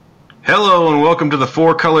Hello and welcome to the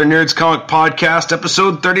Four Color Nerds Comic Podcast,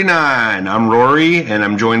 episode 39. I'm Rory, and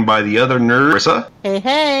I'm joined by the other nerd, Marissa.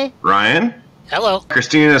 Hey. Ryan. Hello.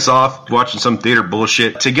 Christina is off watching some theater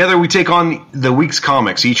bullshit. Together we take on the week's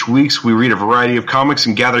comics. Each week we read a variety of comics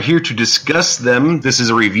and gather here to discuss them. This is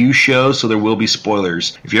a review show, so there will be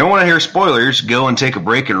spoilers. If you don't want to hear spoilers, go and take a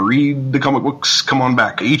break and read the comic books. Come on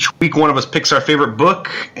back. Each week one of us picks our favorite book,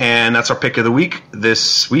 and that's our pick of the week.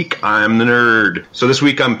 This week I'm the nerd. So this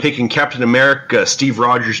week I'm picking Captain America, Steve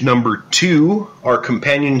Rogers #2. Our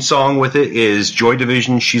companion song with it is Joy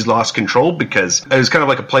Division, She's Lost Control, because it was kind of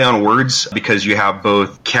like a play on words, because you have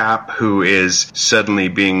both Cap, who is suddenly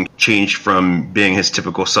being changed from being his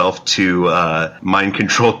typical self to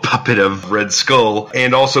mind-controlled puppet of Red Skull,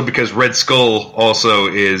 and also because Red Skull also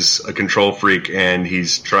is a control freak, and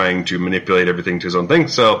he's trying to manipulate everything to his own thing,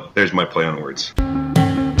 so there's my play on words. Confusion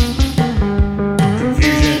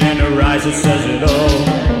in her eyes, it says it all.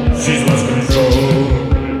 She's lost control,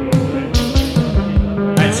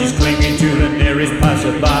 and she's clinging to the nearest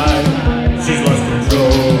passerby. She's lost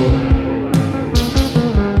control.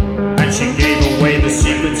 She gave away the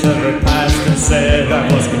secrets of her past and said, I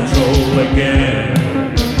lost control again.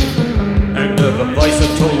 And of a voice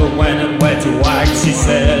that told her when and where to act, she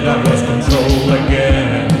said, I lost control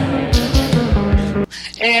again.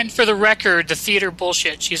 And for the record, the theater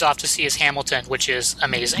bullshit she's off to see is Hamilton, which is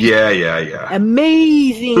amazing. Yeah.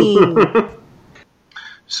 Amazing!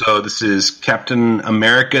 So this is Captain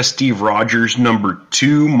America, Steve Rogers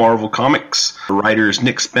 #2, Marvel Comics. The writer is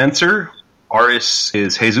Nick Spencer. Artist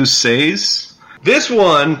is Jesus Says. This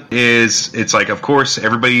one is, it's like, of course,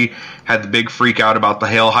 everybody had the big freak out about the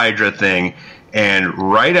Hail Hydra thing, and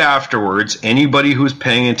right afterwards, anybody who's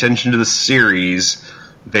paying attention to the series,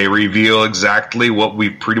 they reveal exactly what we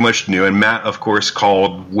pretty much knew, and Matt, of course,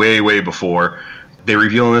 called way before. They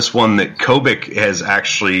reveal in this one that Kobik has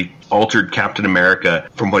actually altered Captain America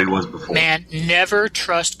from what he was before. Man, never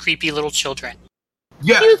trust creepy little children.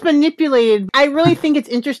 Yeah. She was manipulated. I really think it's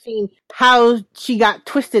interesting how she got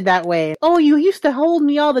twisted that way. Oh, you used to hold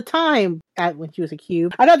me all the time when she was a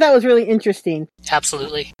cube. I thought that was really interesting.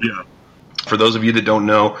 Absolutely. Yeah. For those of you that don't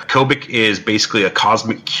know, Kobik is basically a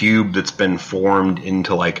cosmic cube that's been formed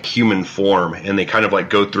into like human form, and they kind of like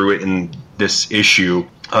go through it in this issue.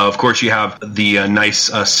 Of course, you have the nice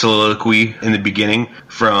soliloquy in the beginning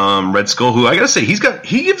from Red Skull, who I gotta say, he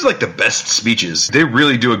gives like the best speeches. They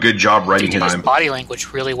really do a good job writing his him. Body language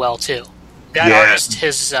really well too. That artist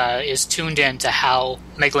is tuned in to how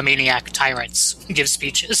megalomaniac tyrants give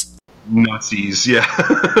speeches. Nazis, yeah.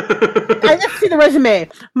 I just see the resume.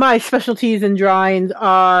 My specialties in drawings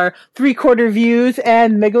are 3/4 views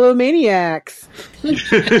and megalomaniacs.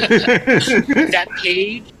 That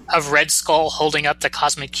page of Red Skull holding up the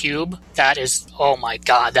cosmic cube, that is, oh my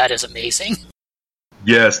god, that is amazing.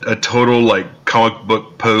 Yes, a total like comic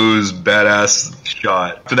book pose badass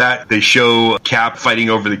shot. For that, they show Cap fighting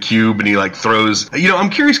over the cube, and he like throws. I'm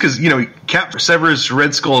curious because Cap severs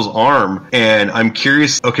Red Skull's arm, and I'm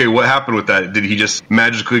curious. Okay, what happened with that? Did he just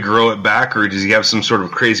magically grow it back, or does he have some sort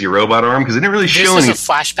of crazy robot arm? Because they didn't really show any. This is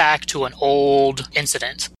a flashback to an old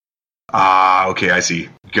incident. Ah, okay, I see.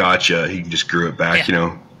 Gotcha. He just grew it back.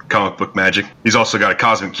 Yeah. Comic book magic. He's also got a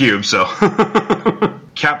cosmic cube, so.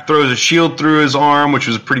 Cap throws a shield through his arm, which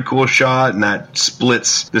was a pretty cool shot, and that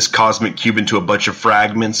splits this cosmic cube into a bunch of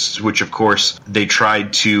fragments, which, of course, they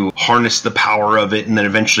tried to harness the power of it, and then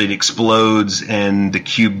eventually it explodes, and the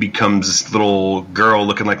cube becomes this little girl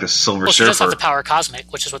looking like the Silver Surfer. She does have the power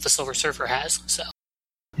cosmic, which is what the Silver Surfer has, so.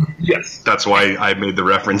 Yes, that's why I made the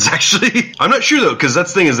reference, actually. I'm not sure, though, because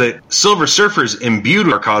that's the thing is that Silver Surfer's imbued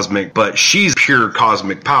with cosmic, but she's pure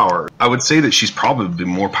cosmic power. I would say that she's probably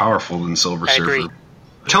more powerful than Silver Surfer. Agree.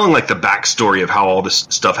 Telling like the backstory of how all this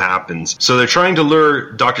stuff happens. So they're trying to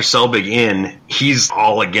lure Dr. Selbig in. He's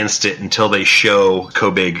all against it until they show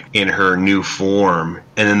Kobik in her new form.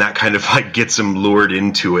 And then that kind of like gets him lured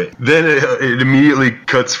into it. Then it immediately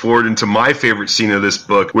cuts forward into my favorite scene of this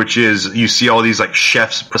book, which is you see all these like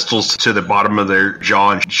chef's pistols to the bottom of their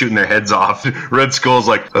jaw and shooting their heads off. Red Skull's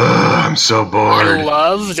like, ugh, I'm so bored. I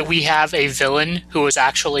love that we have a villain who is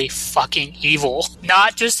actually fucking evil.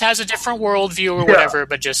 Not just has a different worldview or whatever,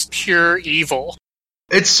 but just pure evil.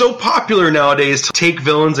 It's so popular nowadays to take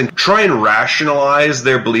villains and try and rationalize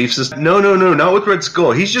their belief system. No, not with Red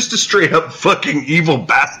Skull. He's just a straight up fucking evil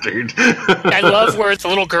bastard. I love where the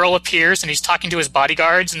little girl appears and he's talking to his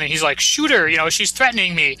bodyguards and then he's like, shoot her, she's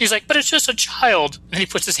threatening me. He's like, but it's just a child. And then he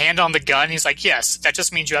puts his hand on the gun. He's like, yes, that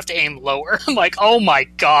just means you have to aim lower. I'm like, oh my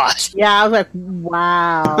god. Yeah, I was like,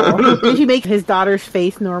 wow. Did she make his daughter's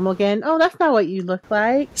face normal again? Oh, that's not what you look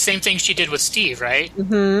like. Same thing she did with Steve, right?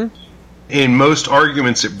 Mm-hmm. In most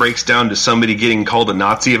arguments, it breaks down to somebody getting called a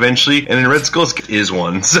Nazi eventually, and in Red Skull's is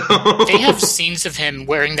one. So they have scenes of him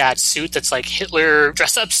wearing that suit that's like Hitler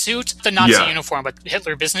dress-up suit, the Nazi uniform, but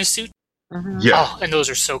Hitler business suit. Yeah. Oh, and those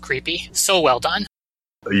are so creepy. So well done.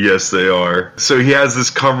 Yes, they are. So he has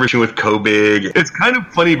this conversation with Kobig. It's kind of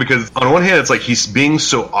funny because on one hand, it's like he's being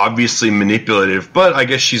so obviously manipulative, but I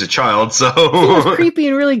guess she's a child, so... It was creepy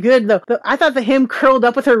and really good, though. I thought that him curled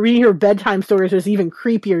up with her reading her bedtime stories was even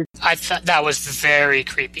creepier. I thought that was very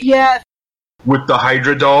creepy. Yeah. With the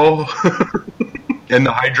Hydra doll... And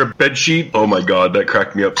the Hydra bedsheet, oh my god, that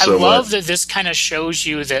cracked me up so much. I love that this kind of shows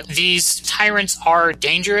you that these tyrants are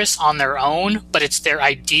dangerous on their own, but it's their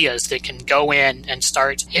ideas that can go in and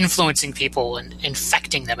start influencing people and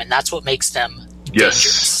infecting them, and that's what makes them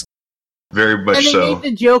dangerous. Very much so. And they made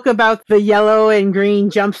the joke about the yellow and green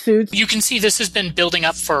jumpsuits. You can see this has been building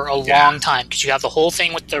up for a long time, because you have the whole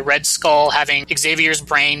thing with the Red Skull having Xavier's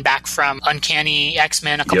brain back from Uncanny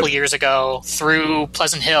X-Men a couple years ago, through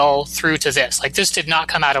Pleasant Hill, through to this. Like, this did not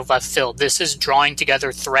come out of left field. This is drawing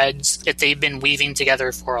together threads that they've been weaving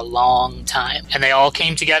together for a long time. And they all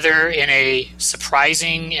came together in a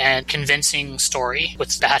surprising and convincing story with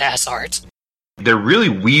badass art. They really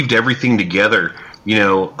weaved everything together,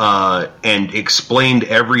 and explained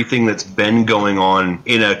everything that's been going on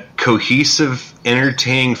in a cohesive,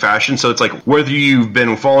 entertaining fashion. So it's like, whether you've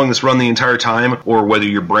been following this run the entire time or whether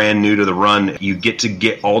you're brand new to the run, you get to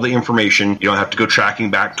get all the information. You don't have to go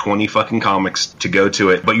tracking back 20 fucking comics to go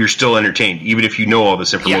to it, but you're still entertained, even if you know all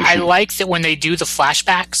this information. Yeah, I like that when they do the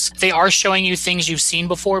flashbacks, they are showing you things you've seen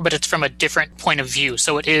before, but it's from a different point of view.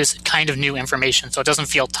 So it is kind of new information, so it doesn't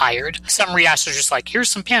feel tired. Some reacts are just like, here's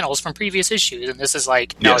some panels from previous issues, and this is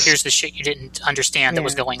like, no, here's the shit you didn't understand that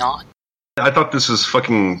was going on. I thought this was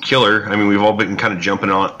fucking killer. I mean, we've all been kind of jumping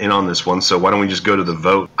in on this one, so why don't we just go to the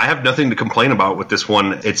vote? I have nothing to complain about with this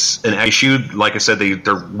one. It's an issue. Like I said,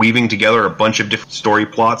 they're weaving together a bunch of different story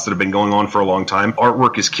plots that have been going on for a long time.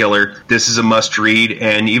 Artwork is killer. This is a must-read,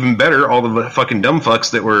 and even better, all the fucking dumb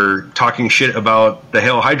fucks that were talking shit about the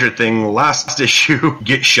Hail Hydra thing last issue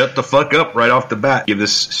get shut the fuck up right off the bat. Give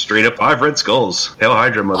this straight up 5 Red Skulls. Hail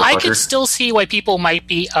Hydra, motherfucker. I could still see why people might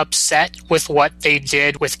be upset with what they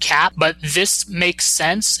did with Cap, but this makes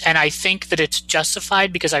sense, and I think that it's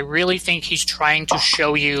justified because I really think he's trying to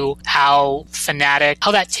show you how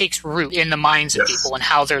that takes root in the minds of people and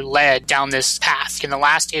how they're led down this path. In the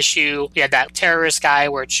last issue, we had that terrorist guy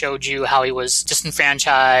where it showed you how he was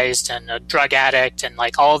disenfranchised and a drug addict and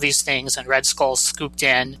like all these things, and Red Skull scooped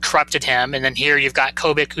in, corrupted him, and then here you've got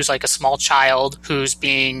Kobik, who's like a small child who's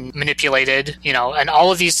being manipulated, and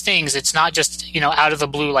all of these things. It's not just, out of the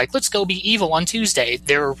blue, like, let's go be evil on Tuesday.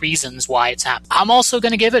 There are reasons why it's happening. I'm also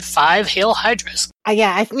going to give it 5 Hail Hydras.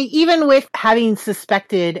 Yeah, I mean, even with having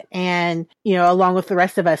suspected and, along with the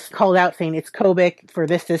rest of us called out saying it's Kobik for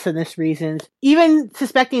this, and this reasons, even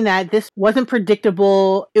suspecting that this wasn't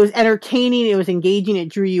predictable, it was entertaining, it was engaging, it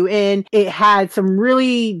drew you in, it had some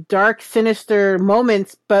really dark, sinister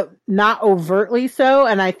moments, but not overtly so,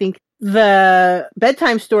 and I think the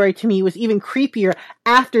bedtime story to me was even creepier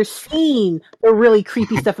after seeing the really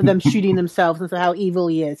creepy stuff of them shooting themselves and so how evil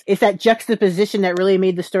he is. It's that juxtaposition that really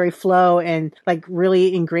made the story flow and like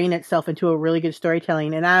really ingrain itself into a really good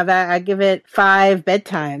storytelling. And out of that, I give it 5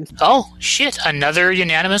 bedtimes. Oh, shit. Another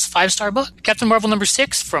unanimous 5-star book. Captain Marvel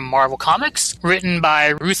 #6 from Marvel Comics. Written by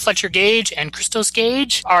Ruth Fletcher Gage and Christos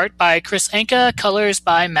Gage. Art by Chris Anka. Colors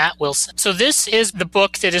by Matt Wilson. So this is the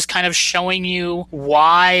book that is kind of showing you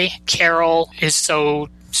why Carol is so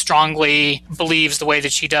strongly believes the way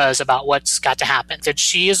that she does about what's got to happen. That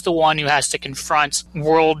she is the one who has to confront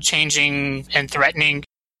world-changing and threatening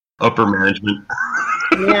upper management.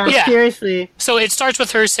 Yeah, seriously. So it starts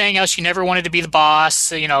with her saying how she never wanted to be the boss,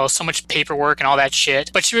 so much paperwork and all that shit,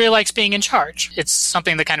 but she really likes being in charge. It's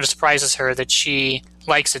something that kind of surprises her that she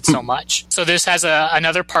likes it so much. So this has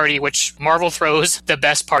another party, which Marvel throws the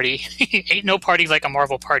best party. Ain't no party like a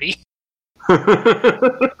Marvel party.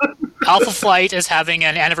 Alpha Flight is having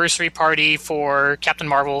an anniversary party for Captain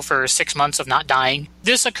Marvel for 6 months of not dying.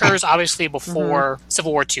 This occurs obviously before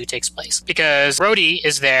Civil War II takes place because Rhodey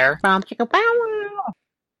is there.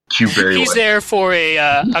 He's there for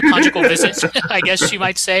a conjugal visit, I guess you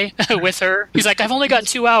might say, with her. He's like, I've only got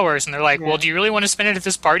 2 hours. And they're like, well, do you really want to spend it at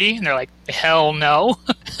this party? And they're like, hell no.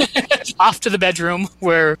 Off to the bedroom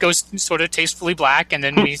where it goes sort of tastefully black, and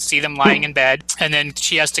then we see them lying in bed. And then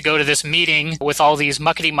she has to go to this meeting with all these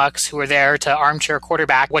muckety-mucks who are there to armchair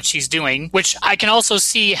quarterback what she's doing, which I can also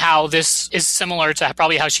see how this is similar to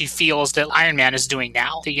probably how she feels that Iron Man is doing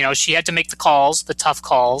now. She had to make the calls, the tough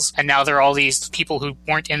calls, and now there are all these people who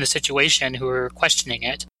weren't in the situation who are questioning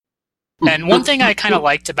it. And one thing I kind of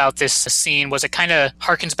liked about this scene was it kind of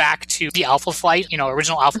harkens back to the Alpha Flight,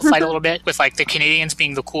 original Alpha Flight a little bit, with like the Canadians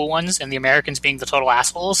being the cool ones and the Americans being the total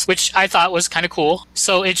assholes, which I thought was kind of cool.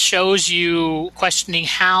 So it shows you questioning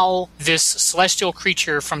how this celestial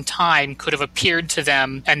creature from time could have appeared to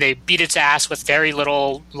them, and they beat its ass with very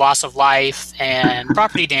little loss of life and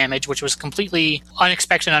property damage, which was completely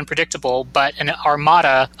unexpected and unpredictable, but an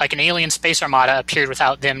armada, like an alien space armada, appeared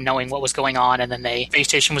without them knowing what was going on, and then the base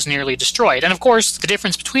station was nearly destroyed. And of course, the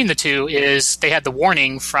difference between the two is they had the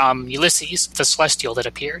warning from Ulysses, the Celestial that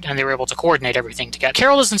appeared, and they were able to coordinate everything together.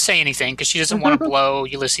 Carol doesn't say anything because she doesn't want to blow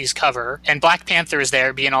Ulysses' cover, and Black Panther is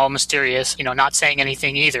there being all mysterious, not saying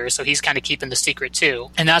anything either, so he's kind of keeping the secret too.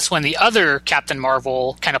 And that's when the other Captain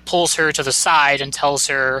Marvel kind of pulls her to the side and tells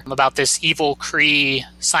her about this evil Kree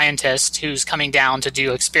scientist who's coming down to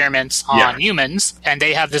do experiments on humans, and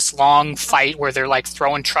they have this long fight where they're like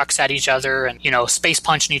throwing trucks at each other and, space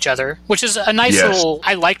punching each other, which is a nice little,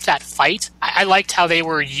 I liked that fight. I liked how they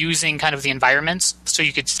were using kind of the environments so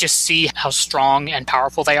you could just see how strong and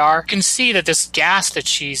powerful they are. You can see that this gas that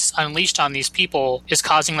she's unleashed on these people is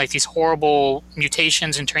causing like these horrible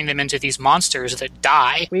mutations and turning them into these monsters that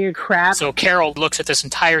die. Weird crap. So Carol looks at this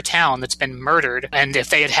entire town that's been murdered, and if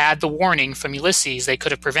they had had the warning from Ulysses, they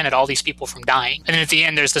could have prevented all these people from dying. And then at the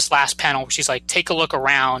end, there's this last panel where she's like, take a look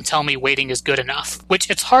around, tell me waiting is good enough. Which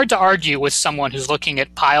it's hard to argue with someone who's looking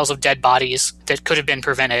at piles of dead bodies that could have been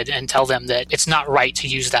prevented and tell them that it's not right to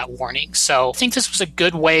use that warning. So I think this was a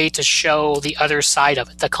good way to show the other side of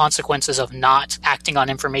it, the consequences of not acting on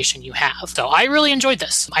information you have. So I really enjoyed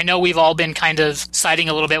this. I know we've all been kind of siding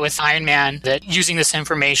a little bit with Iron Man that using this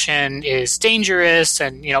information is dangerous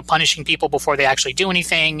and, punishing people before they actually do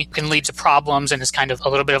anything can lead to problems and is kind of a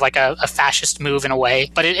little bit of like a fascist move in a way.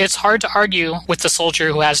 But it's hard to argue with the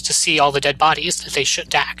soldier who has to see all the dead bodies that they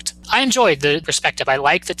shouldn't act. I enjoyed the perspective. I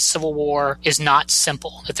like that Civil War is not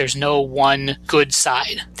simple, that there's no one good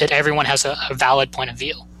side, that everyone has a valid point of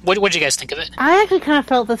view. What did you guys think of it? I actually kind of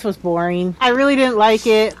felt this was boring. I really didn't like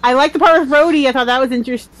it. I liked the part with Rhodey. I thought that was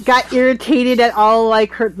interesting. Got irritated at all,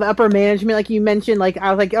 like, the upper management, like you mentioned. Like, I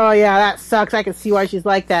was like, oh yeah, that sucks. I can see why she's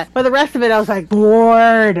like that. But the rest of it, I was like,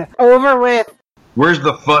 bored. Over with. Where's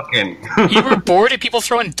the fucking... You were bored of people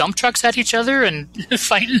throwing dump trucks at each other and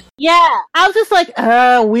fighting? Yeah. I was just like,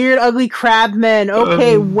 weird, ugly crab men.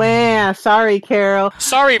 Okay, wah. Sorry, Carol.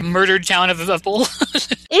 Sorry, murdered town of Bull.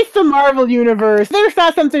 It's the Marvel Universe. There's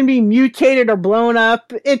not something being mutated or blown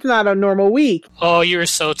up. It's not a normal week. Oh, you're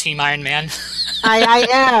so Team Iron Man. I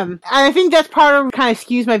am. And I think that's part of kind of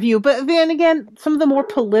skews my view. But then again, some of the more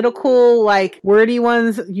political, like, wordy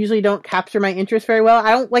ones usually don't capture my interest very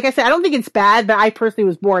well. Like I said, I don't think it's bad, but I personally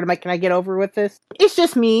was bored. I'm like, can I get over with this? It's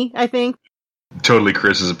just me, I think. Totally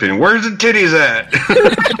Chris's opinion. Where's the titties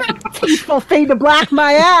at? Tasteful fade to black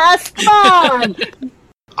my ass. Come on.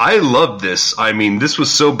 I love this. I mean, this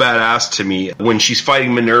was so badass to me when she's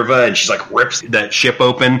fighting Minerva and she's like rips that ship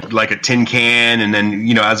open like a tin can, and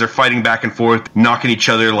then, as they're fighting back and forth, knocking each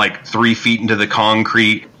other like 3 feet into the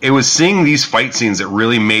concrete. It was seeing these fight scenes that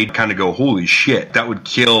really made kind of go, holy shit, that would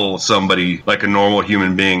kill somebody like a normal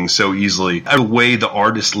human being so easily. The way the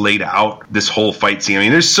artist laid out this whole fight scene. I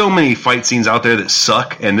mean, there's so many fight scenes out there that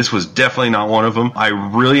suck, and this was definitely not one of them. I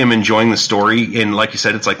really am enjoying the story, and like you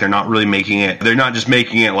said, it's like they're not just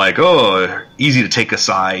making it like, oh, easy to take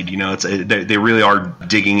aside. They really are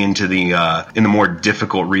digging into in the more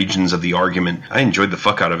difficult regions of the argument. I enjoyed the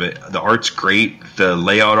fuck out of it. The art's great, the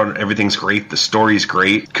layout on everything's great, the story's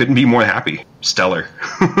great. Couldn't be more happy. Stellar.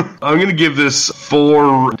 I'm going to give this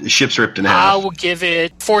 4 ships ripped in half. I will give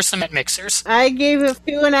it 4 cement mixers. I gave it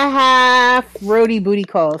 2.5 Rhodey booty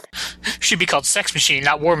calls. Should be called Sex Machine,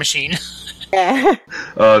 not War Machine. Yeah.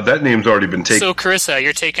 That name's already been taken. So, Carissa,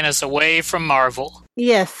 you're taking us away from Marvel.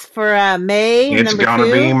 Yes, for May, it's number gonna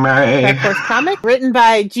 2. Be May. Dark Horse comic. Written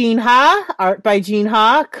by Gene Ha, art by Gene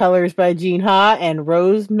Ha, colors by Gene Ha, and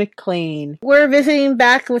Rose McClain. We're visiting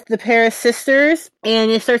back with the Paris sisters, and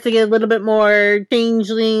it starts to get a little bit more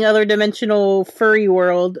changeling, other dimensional furry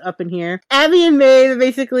world up in here. Abby and May,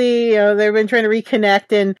 basically, they've been trying to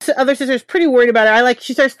reconnect, and the other sister's pretty worried about it.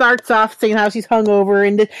 She starts off saying how she's hungover,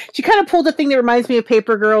 and she kind of pulled a thing that reminds me of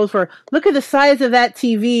Paper Girls, where, look at the size of that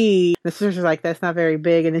TV. The sister's like, that's not very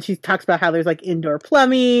big, and then she talks about how there's like indoor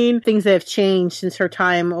plumbing, things that have changed since her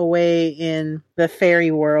time away in the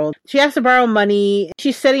fairy world. She has to borrow money.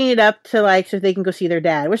 She's setting it up to like so they can go see their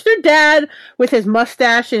dad, which their dad with his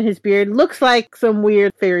mustache and his beard looks like some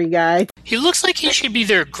weird fairy guy. He looks like he should be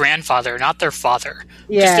their grandfather, not their father.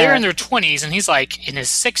 Yeah. Because they're in their 20s and he's like in his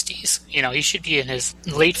 60s. You know, he should be in his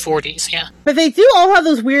late 40s, yeah. But they do all have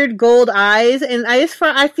those weird gold eyes, and I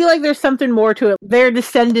feel like there's something more to it. They're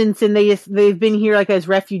descendants, and they've been here like as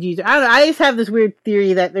refugees. I don't know. I just have this weird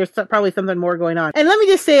theory that there's probably something more going on. And let me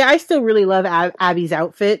just say, I still really love Abby's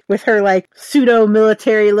outfit with her like pseudo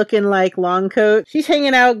military looking like long coat. She's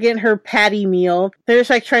hanging out getting her patty meal. They're just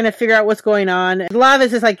like trying to figure out what's going on. A lot of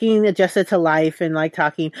it's just like getting adjusted to life and like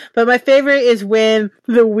talking. But my favorite is when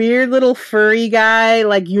the weird little furry guy,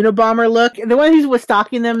 like Unabomber look, the one who was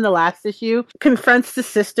stalking them in the last issue, confronts the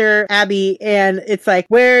sister, Abby, and it's like,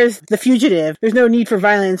 where's the fugitive? There's no need for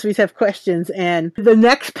violence. We just have questions. And the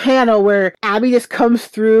next panel where Abby just comes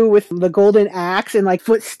through with the golden axe and like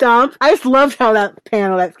foot stomp. I just loved how that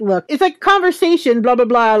panel, that look. It's like conversation, blah, blah,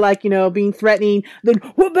 blah, like, you know, being threatening, then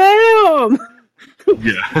wha-bam!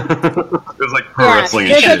 Yeah. It was like pro wrestling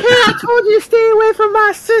and shit. shit. Like, hey, I told you to stay away from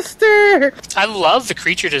my sister! I love the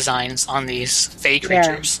creature designs on these Fae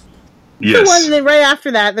creatures. Yes. The one, and then right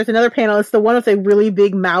after that, there's another panel. It's the one with a really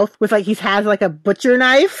big mouth with like he has like a butcher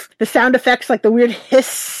knife. The sound effects, like the weird hiss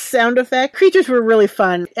sound effect. Creatures were really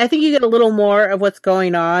fun. I think you get a little more of what's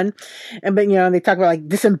going on, but you know they talk about like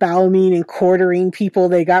disemboweling and quartering people.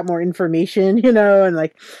 They got more information, you know, and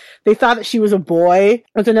like. They thought that she was a boy.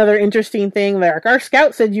 That's another interesting thing. Like, our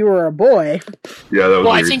scout said you were a boy. Yeah, that was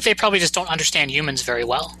Well, weird. I think they probably just don't understand humans very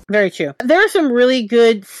well. Very true. There are some really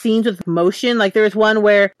good scenes with motion. Like, there was one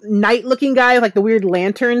where Knight-looking guy, like the weird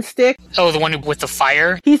lantern stick. Oh, the one with the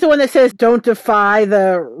fire? He's the one that says, don't defy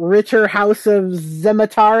the Ritter House of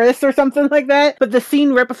Zemataris or something like that. But the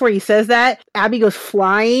scene right before he says that, Abby goes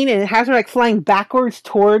flying, and it has her, like, flying backwards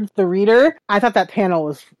towards the reader. I thought that panel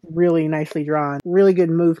was really nicely drawn. Really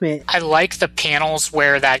good movement. I like the panels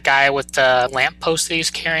where that guy with the lamppost that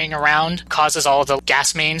he's carrying around causes all the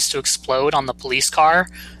gas mains to explode on the police car.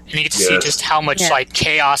 And you get to see just how much like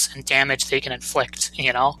chaos and damage they can inflict,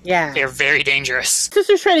 you know? Yeah. They're very dangerous.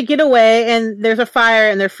 Sister's trying to get away, and there's a fire,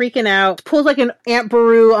 and they're freaking out. Pulls like an Aunt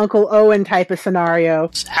Beru, Uncle Owen type of scenario.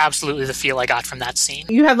 It's absolutely the feel I got from that scene.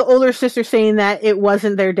 You have the older sister saying that it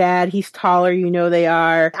wasn't their dad. He's taller, you know they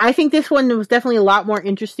are. I think this one was definitely a lot more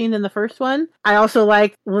interesting than the first one. I also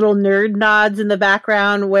like little nerd nods in the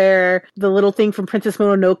background where the little thing from Princess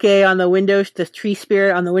Mononoke on the window, the tree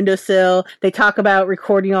spirit on the windowsill. They talk about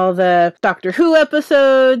recording all the Doctor Who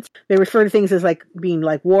episodes. They refer to things as like being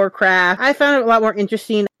like Warcraft. I found it a lot more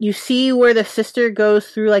interesting. You see where the sister goes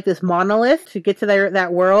through like this monolith to get to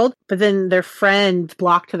that world, but then their friend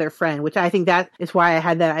blocked to their friend, which I think that is why I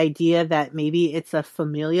had that idea that maybe it's a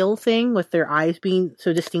familial thing with their eyes being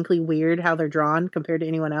so distinctly weird how they're drawn compared to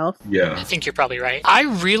anyone else. Yeah. I think you're probably right. I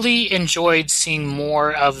really enjoyed seeing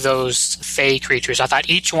more of those Fae creatures. I thought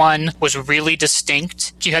each one was really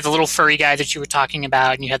distinct. You had the little furry guy that you were talking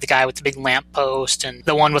about, and you had the guy with the big lamppost, and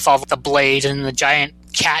the one with all the blades, and the giant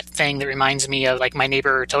cat thing that reminds me of like My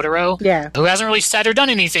Neighbor Totoro. Yeah. Who hasn't really said or done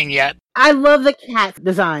anything yet. I love the cat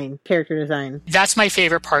design, character design. That's my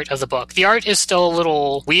favorite part of the book. The art is still a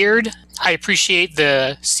little weird. I appreciate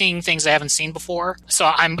the seeing things I haven't seen before,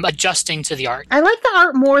 so I'm adjusting to the art. I like the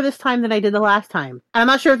art more this time than I did the last time. I'm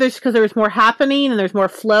not sure if there's because there was more happening and there's more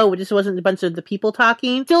flow. It just wasn't a bunch of the people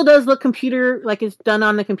talking. Still does look computer, like it's done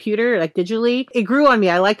on the computer, like digitally. It grew on me.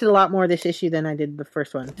 I liked it a lot more this issue than I did the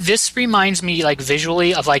first one. This reminds me, like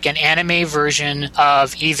visually, of like an anime version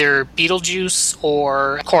of either Beetlejuice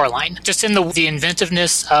or Coraline. Just in the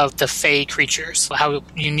inventiveness of the Fae creatures, how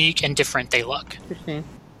unique and different they look. Interesting.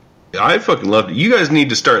 I fucking loved it. You guys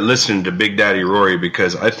need to start listening to Big Daddy Rory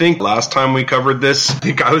because I think last time we covered this, I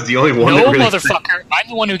think I was the only one No, that really... motherfucker. I'm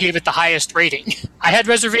the one who gave it the highest rating. I had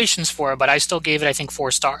reservations for it, but I still gave it, I think,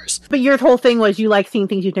 4 stars. But your whole thing was you like seeing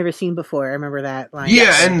things you've never seen before. I remember that line.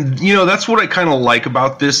 Yeah, and, you know, that's what I kind of like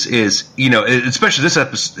about this is, you know, especially this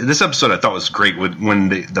episode I thought was great when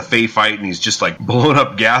the Fae fight and he's just, like, blowing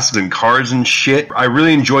up gases and cars and shit. I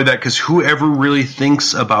really enjoyed that because whoever really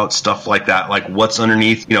thinks about stuff like that, like what's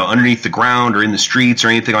underneath the ground or in the streets or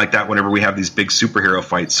anything like that whenever we have these big superhero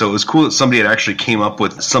fights. So it was cool that somebody had actually came up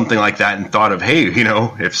with something like that and thought of, hey, you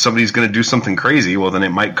know, if somebody's going to do something crazy, well, then it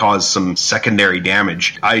might cause some secondary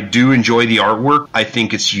damage. I do enjoy the artwork. I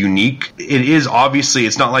think it's unique. It is obviously,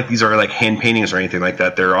 it's not like these are like hand paintings or anything like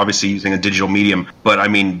that. They're obviously using a digital medium, but I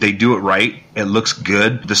mean, they do it right. It looks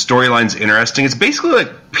good. The storyline's interesting. It's basically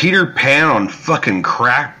like Peter Pan on fucking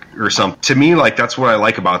crack. or something. To me, like, that's what I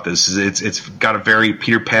like about this. Is it's got a very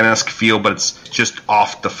Peter Pan-esque feel, but it's just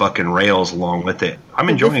off the fucking rails along with it. I'm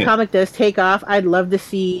enjoying it. If this comic does take off, I'd love to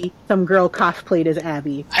see some girl cosplayed as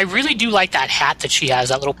Abby. I really do like that hat that she has,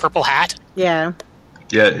 that little purple hat. Yeah.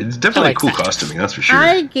 Yeah, it's definitely a cool costuming, that's for sure.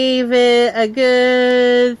 I gave it a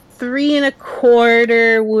good 3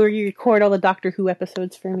 1/4 where you record all the Doctor Who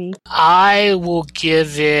episodes for me. I will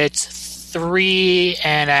give it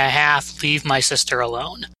 3.5, Leave My Sister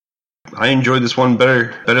Alone. I enjoyed this one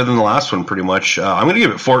better than the last one, pretty much. I'm going to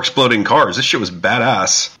give it 4 exploding cars. This shit was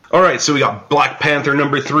badass. All right, so we got Black Panther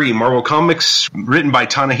 #3, Marvel Comics, written by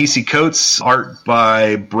Ta-Nehisi Coates, art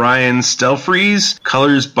by Brian Stelfreeze,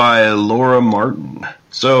 colors by Laura Martin.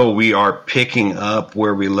 So we are picking up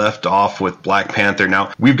where we left off with Black Panther.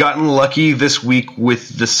 Now, we've gotten lucky this week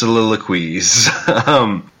with the soliloquies.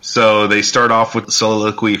 So they start off with the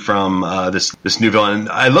soliloquy from this new villain.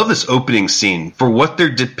 I love this opening scene. For what they're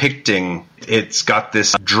depicting, it's got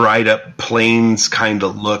this dried up plains kind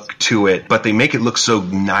of look to it, but they make it look so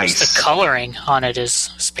nice. The coloring on it is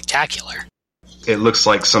spectacular. It looks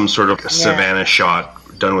like some sort of savannah shot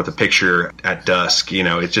done with a picture at dusk. You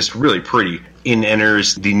know, it's just really pretty. In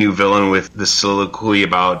enters the new villain with the soliloquy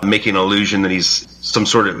about making an illusion that he's some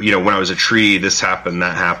sort of, you know, when I was a tree, this happened,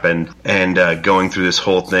 that happened, and going through this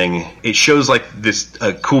whole thing. It shows like this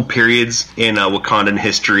cool periods in Wakandan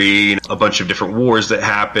history, a bunch of different wars that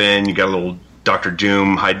happen. You got a little Dr.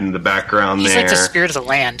 Doom hiding in the background there. He's like the spirit of the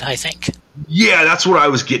land, I think. Yeah, that's what I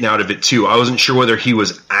was getting out of it, too. I wasn't sure whether he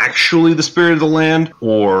was actually the spirit of the land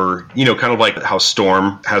or, you know, kind of like how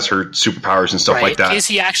Storm has her superpowers and stuff like that. Is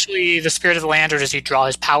he actually the spirit of the land, or does he draw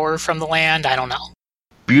his power from the land? I don't know.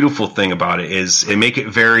 Beautiful thing about it is they make it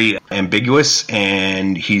very ambiguous,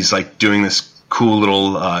 and he's like doing this cool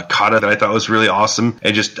little kata that I thought was really awesome.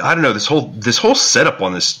 And just, I don't know, this whole setup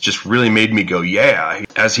on this just really made me go, yeah.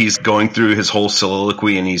 As he's going through his whole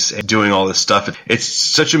soliloquy and he's doing all this stuff, it's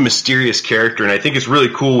such a mysterious character, and I think it's really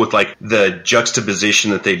cool with like the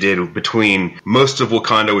juxtaposition that they did between most of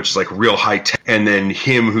Wakanda, which is like real high tech, and then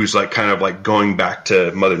him who's like kind of like going back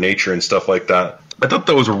to Mother Nature and stuff like that. I thought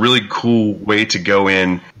that was a really cool way to go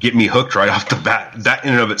in, get me hooked right off the bat. That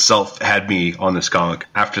in and of itself had me on this comic.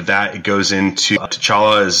 After that, it goes into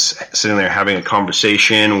T'Challa is sitting there having a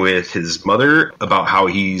conversation with his mother about how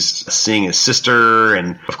he's seeing his sister,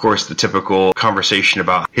 and of course the typical conversation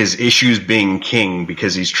about his issues being king,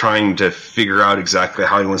 because he's trying to figure out exactly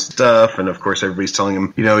how he wants stuff, and of course everybody's telling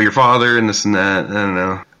him, you know, your father and this and that. I don't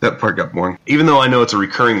know. That part got boring. Even though I know it's a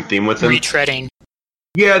recurring theme with him. Retreading.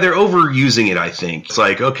 Yeah, they're overusing it, I think. It's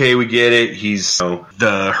like, okay, we get it. He's, you know,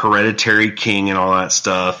 the hereditary king and all that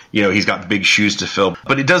stuff. You know, he's got big shoes to fill.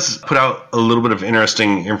 But it does put out a little bit of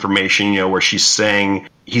interesting information, you know, where she's saying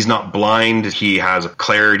he's not blind. He has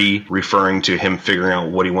clarity, referring to him figuring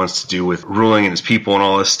out what he wants to do with ruling and his people and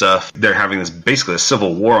all this stuff. They're having this basically a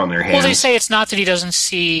civil war on their hands. Well, they say it's not that he doesn't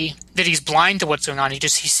see, that he's blind to what's going on. He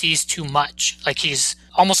sees too much. Like he's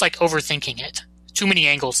almost like overthinking it. Too many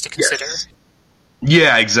angles to consider. Yes.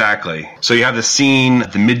 Yeah, exactly. So you have the scene,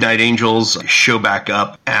 the Midnight Angels show back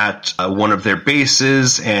up at one of their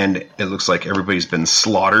bases, and it looks like everybody's been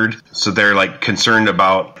slaughtered. So they're like concerned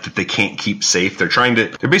about that they can't keep safe. They're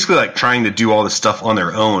basically like trying to do all this stuff on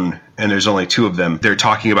their own, and there's only 2 of them. They're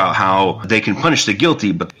talking about how they can punish the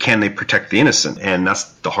guilty, but can they protect the innocent? And that's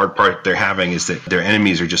the hard part they're having, is that their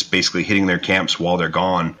enemies are just basically hitting their camps while they're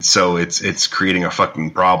gone. So it's creating a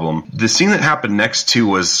fucking problem. The scene that happened next to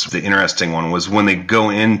was the interesting one, was when they go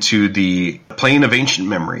into the plane of ancient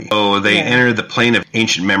memory. So they enter the plane of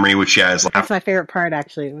ancient memory, which has like, that's my favorite part,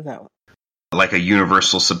 actually, was that one. Like a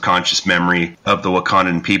universal subconscious memory of the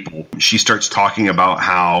Wakandan people. She starts talking about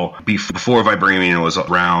how before Vibranium was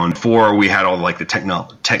around, before we had all like the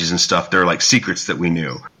technologies and stuff, there are like secrets that we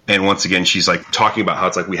knew. And once again, she's like talking about how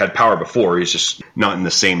it's like we had power before, it's just not in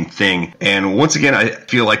the same thing. And once again, I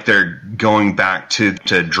feel like they're going back to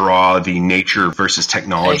draw the nature versus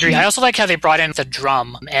technology. I agree. I also like how they brought in the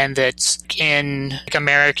drum, and that in like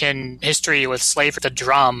American history with slavery, the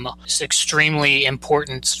drum is extremely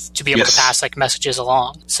important to be able to pass like messages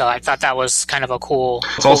along. So I thought that was kind of a cool.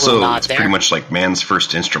 It's also it's pretty much like man's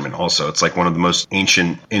first instrument. Also, it's like one of the most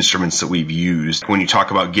ancient instruments that we've used. When you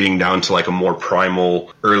talk about getting down to like a more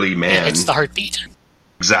primal early man, yeah, it's the heartbeat.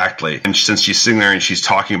 Exactly. And since she's sitting there and she's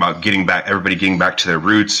talking about everybody getting back to their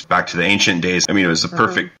roots, back to the ancient days, I mean, it was the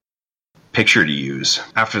perfect picture to use.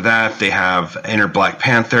 After that, they have enter Black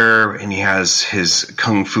Panther, and he has his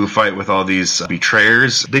kung fu fight with all these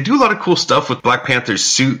betrayers. They do a lot of cool stuff with Black Panther's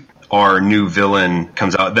suit our new villain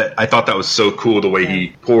comes out. That I thought that was so cool, the way he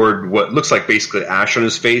poured what looks like basically ash on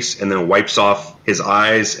his face and then wipes off his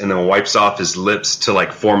eyes and then wipes off his lips to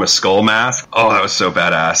like form a skull mask. Oh, that was so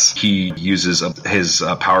badass. He uses his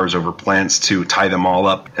powers over plants to tie them all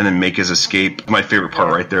up and then make his escape. My favorite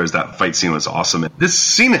part right there is that fight scene was awesome. This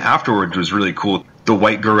scene afterwards was really cool. The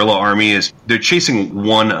white guerrilla army they're chasing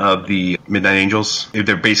one of the Midnight Angels.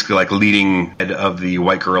 They're basically like leading head of the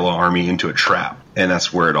white guerrilla army into a trap. And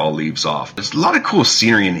that's where it all leaves off. There's a lot of cool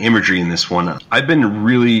scenery and imagery in this one. I've been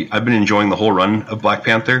enjoying the whole run of Black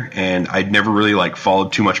Panther, and I'd never really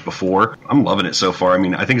followed too much before. I'm loving it so far. I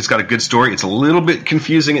mean, I think it's got a good story. It's a little bit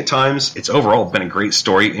confusing at times. It's overall been a great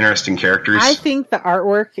story, interesting characters. I think the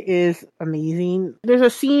artwork is amazing. There's a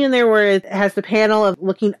scene in there where it has the panel of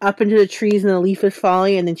looking up into the trees and the leaf is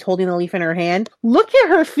falling, and then she's holding the leaf in her hand. Look at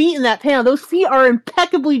her feet in that panel. Those feet are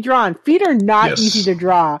impeccably drawn. Feet are not easy to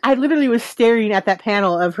draw. I literally was staring at that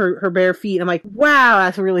panel of her bare feet. I'm like, wow,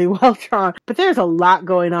 that's really well drawn. But there's a lot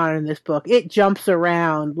going on in this book. It jumps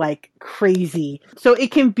around like crazy. So it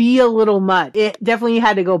can be a little much. It definitely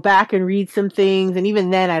had to go back and read some things. And even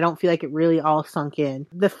then, I don't feel like it really all sunk in.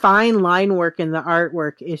 The fine line work and the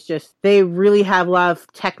artwork is just, they really have a lot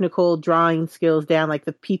of technical drawing skills down. Like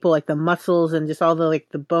the people, like the muscles and just all the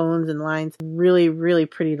the bones and lines. Really, really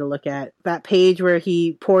pretty to look at. That page where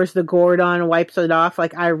he pours the gourd on and wipes it off.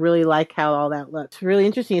 I really like how all that looks. It's really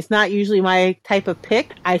interesting. It's not usually my type of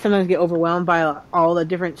pick. I sometimes get overwhelmed by all the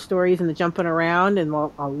different stories and the jumping around and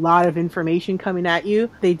a lot of information coming at you.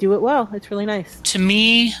 They do it well. It's really nice. To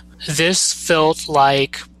me, this felt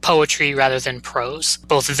like poetry rather than prose,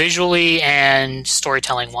 both visually and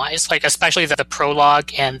storytelling wise. Especially the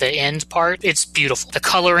prologue and the end part, it's beautiful. The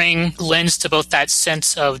coloring lends to both that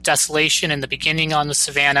sense of desolation in the beginning on the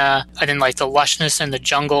savannah, and then the lushness in the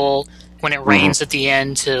jungle when it rains at the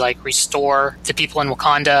end to restore the people in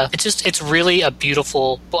Wakanda. It's really a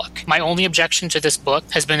beautiful book. My only objection to this book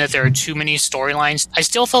has been that there are too many storylines. I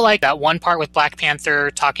still feel like that one part with Black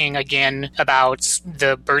Panther talking again about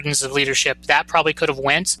the burdens of leadership, that probably could have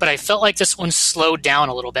went, but I felt like this one slowed down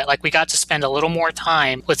a little bit. We got to spend a little more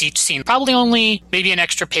time with each scene. Probably only maybe an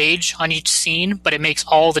extra page on each scene, but it makes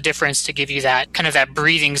all the difference to give you that kind of that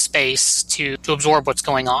breathing space to absorb what's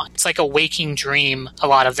going on. It's like a waking dream, a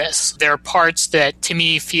lot of this. There are parts that to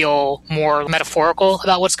me feel more metaphorical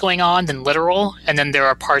about what's going on than literal, and then there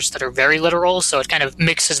are parts that are very literal, so it kind of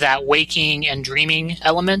mixes that waking and dreaming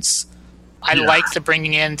elements. I like the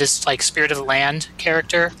bringing in this Spirit of the Land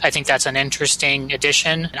character. I think that's an interesting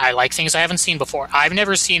addition. I like things I haven't seen before. I've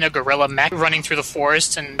never seen a gorilla mech running through the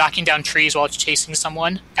forest and knocking down trees while it's chasing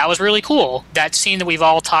someone. That was really cool. That scene that we've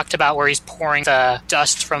all talked about where he's pouring the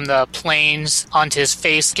dust from the plains onto his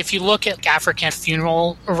face. If you look at African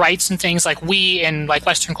funeral rites and things, we in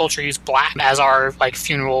Western culture use black as our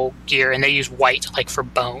funeral gear, and they use white for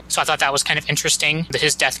bone. So I thought that was kind of interesting that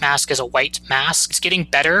his death mask is a white mask. It's getting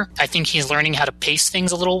better. I think he's learning how to pace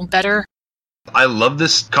things a little better. I love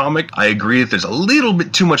this comic. I agree that there's a little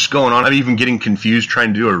bit too much going on. I'm even getting confused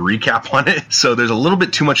trying to do a recap on it. So there's a little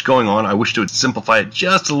bit too much going on. I wish to simplify it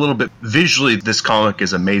just a little bit. Visually, this comic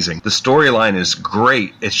is amazing. The storyline is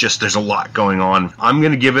great. It's just there's a lot going on. I'm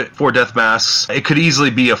going to give it 4 death masks. It could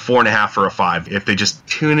easily be a 4.5 or a 5 if they just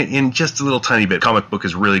tune it in just a little tiny bit. Comic book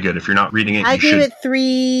is really good. If you're not reading it, I you should. give it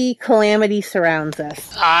 3 Calamity Surrounds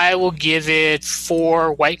Us. I will give it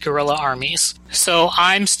 4 White Guerrilla Armies. So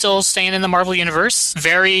I'm still staying in the Marvel Universe.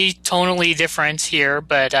 Very tonally different here,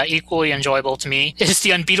 but equally enjoyable to me. It is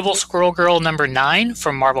The Unbeatable Squirrel Girl #9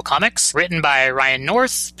 from Marvel Comics, written by Ryan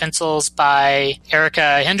North, pencils by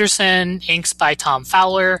Erica Henderson, inks by Tom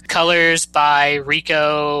Fowler, colors by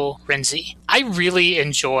Rico Renzi. I really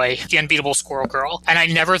enjoy The Unbeatable Squirrel Girl, and I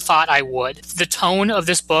never thought I would. The tone of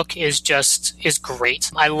this book is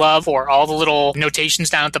great. I love all the little notations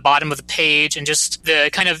down at the bottom of the page and just the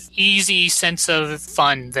kind of easy sense of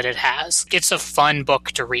fun that it has. It's a fun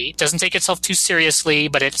book to read. It doesn't take itself too seriously,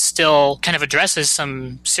 but it still kind of addresses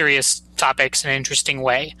some serious topics in an interesting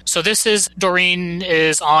way. So this is Doreen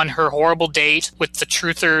is on her horrible date with the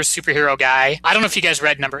truther superhero guy. I don't know if you guys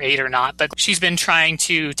read number 8 or not, but she's been trying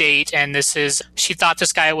to date, and she thought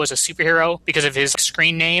this guy was a superhero because of his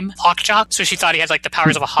screen name, Hawkjock. So she thought he had the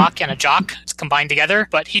powers of a hawk and a jock combined together,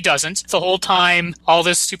 but he doesn't. The whole time, all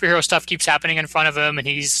this superhero stuff keeps happening in front of him, and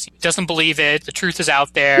he doesn't believe it. The truth is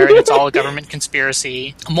out there, and it's all a government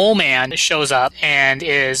conspiracy. Mole Man shows up and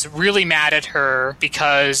is really mad at her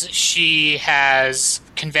because she has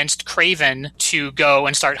convinced Kraven to go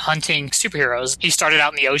and start hunting superheroes. He started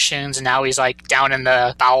out in the oceans, and now he's like down in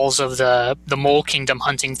the bowels of the Mole Kingdom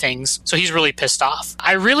hunting things. So he's really pissed off.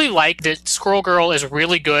 I really like that Squirrel Girl is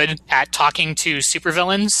really good at talking to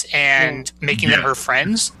supervillains and making them her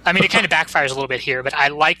friends. I mean, it kind of backfires a little bit here, but I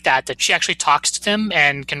like that she actually talks to them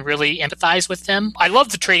and can really empathize with them. I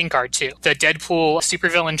love the trading card too. The Deadpool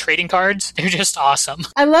supervillain trading cards, they're just awesome.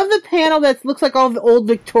 I love the panel that looks like all the old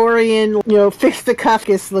Victorian,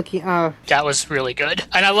 fisticuffus looking. That was really good.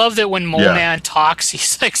 And I love that when Mole Man talks,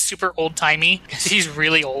 he's like super old-timey because he's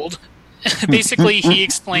really old. Basically, he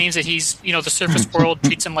explains that he's, the surface world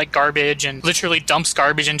treats him like garbage and literally dumps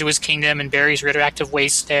garbage into his kingdom and buries radioactive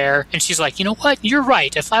waste there. And she's like, you know what? You're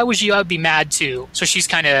right. If I was you, I'd be mad too. So she's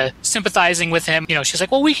kind of sympathizing with him. She's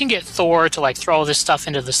like, well, we can get Thor to like throw all this stuff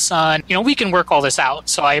into the sun. We can work all this out.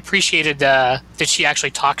 So I appreciated that she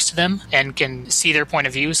actually talks to them and can see their point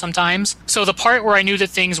of view sometimes. So the part where I knew that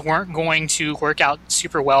things weren't going to work out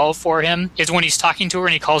super well for him is when he's talking to her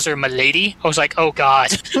and he calls her Milady. I was like, oh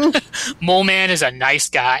God. Mole Man is a nice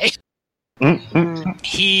guy.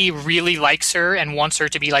 He really likes her and wants her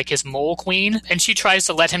to be like his mole queen, and she tries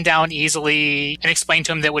to let him down easily and explain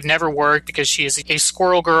to him that it would never work because she is a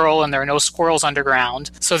squirrel girl and there are no squirrels underground.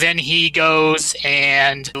 So then he goes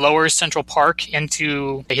and lowers Central Park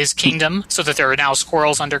into his kingdom so that there are now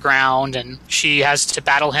squirrels underground, and she has to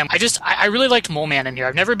battle him. I really liked Mole Man in here.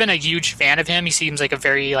 I've never been a huge fan of him. He seems like a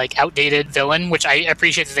very outdated villain, which I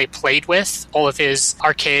appreciate that they played with all of his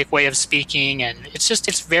archaic way of speaking, and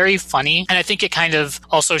it's very funny. And I think it kind of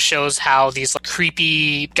also shows how these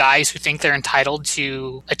creepy guys who think they're entitled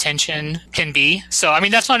to attention can be. So, I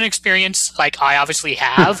mean, that's not an experience like I obviously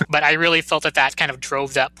have, but I really felt that kind of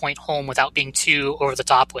drove that point home without being too over the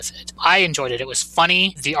top with it. I enjoyed it. It was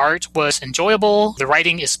funny. The art was enjoyable. The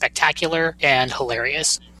writing is spectacular and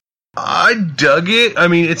hilarious. I dug it. I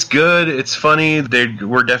mean, it's good. It's funny. There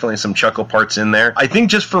were definitely some chuckle parts in there. I think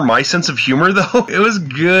just for my sense of humor, though, it was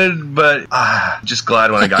good, but just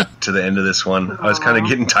glad when I got to the end of this one. I was kind of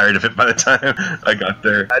getting tired of it by the time I got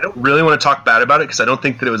there. I don't really want to talk bad about it because I don't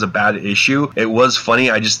think that it was a bad issue. It was funny.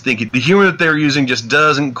 I just think the humor that they were using just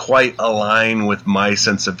doesn't quite align with my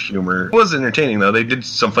sense of humor. It was entertaining, though. They did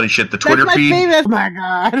some funny shit. The Twitter feed. Favorite. Oh, my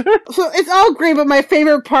God. So it's all great, but my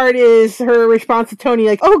favorite part is her response to Tony,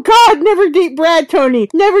 like, oh, God, never date Brad, Tony.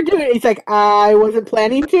 Never do it. He's like, I wasn't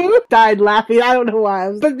planning to. Died laughing. I don't know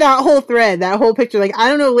why. But that whole thread, that whole picture, I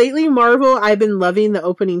don't know, lately, Marvel, I've been loving the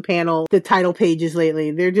opening panel, the title pages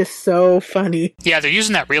lately. They're just so funny. Yeah, they're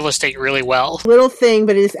using that real estate really well. Little thing,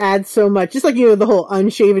 but it just adds so much. Just like, the whole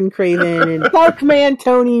unshaven Kraven and Darkman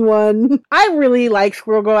Tony one. I really like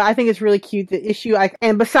Squirrel Girl. I think it's really cute, the issue.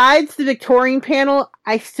 And besides the Victorian panel,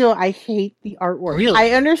 I hate the artwork. Really?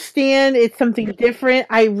 I understand it's something different.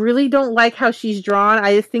 I really don't like how she's drawn.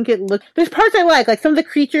 I just think there's parts I like some of the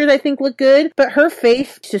creatures I think look good, but her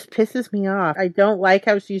face just pisses me off. I don't like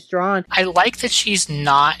how she's drawn. I like that she's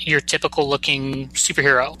not your typical looking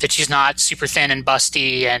superhero, that she's not super thin and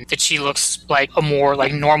busty, and that she looks like a more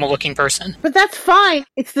normal looking person. But that's fine.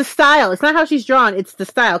 It's the style. It's not how she's drawn. It's the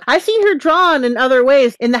style. I've seen her drawn in other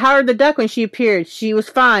ways. In the Howard the Duck when she appeared, she was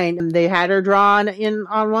fine. They had her drawn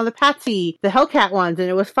on one of the Patsy, the Hellcat ones, and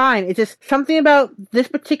it was fine. It's just something about this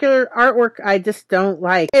particular artwork I just don't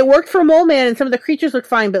like. It worked for Mole Man and some of the creatures look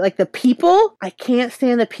fine, but the people, I can't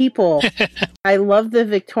stand the people. I love the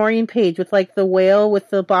Victorian page with the whale with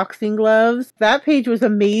the boxing gloves. That page was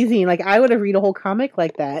amazing. I would have read a whole comic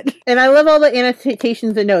like that. And I love all the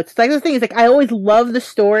annotations and notes. The thing is, I always love the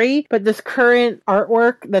story, but this current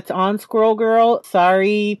artwork that's on Squirrel Girl,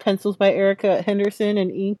 sorry, pencils by Erica Henderson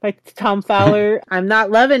and ink by Tom Fowler, I'm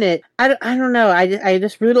not loving it. I don't know. I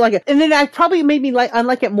just really like it. And then I probably made me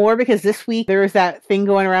unlike it more because this week there was that thing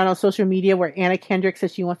going around on social media where Anna Kendrick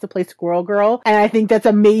says she wants to play Squirrel Girl, and I think that's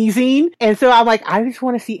amazing. And so I'm like, I just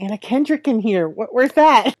want to see Anna Kendrick in here. Where's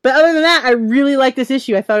that? But other than that, I really like this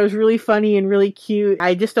issue. I thought it was really funny and really cute.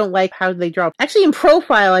 I just don't like how they draw. Actually, in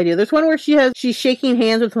Profile, I do. There's one where she's shaking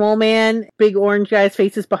hands with Mole Man, big orange guy's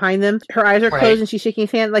faces behind them. Her eyes are closed and she's shaking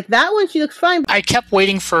his hand. That one, she looks fine. I kept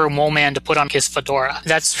waiting for Mole Man to put on his fedora.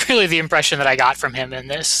 That's really the impression that I got from him in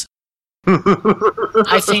this.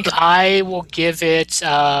 I think I will give it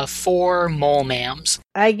 4 Mole Mams.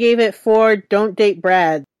 I gave it 4 Don't Date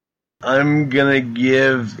Brad. I'm gonna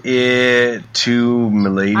give it 2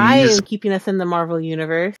 Miladies. I am keeping us in the Marvel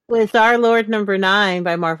Universe with Star-Lord number 9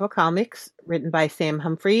 by Marvel Comics, written by Sam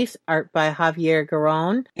Humphries, art by Javier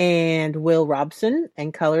Garrón and Will Robson,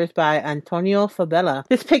 and colors by Antonio Fabela.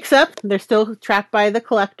 This picks up. They're still trapped by the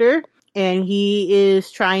Collector. and he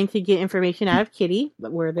is trying to get information out of Kitty,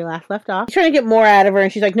 where they last left off. He's trying to get more out of her,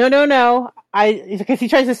 and she's like, no. Because he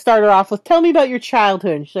tries to start her off with, tell me about your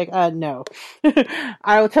childhood. And she's like, no.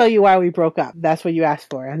 I will tell you why we broke up. That's what you asked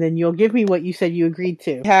for. And then you'll give me what you said you agreed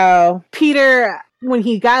to. How Peter, when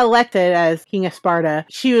he got elected as King of Sparta,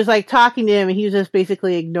 she was like talking to him and he was just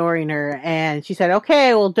basically ignoring her. And she said,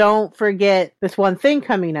 okay, well, don't forget this one thing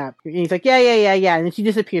coming up. And he's like, yeah. And then she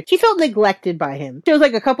disappeared. She felt neglected by him. There was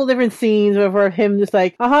like a couple different scenes of him just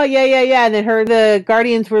like, yeah. And then the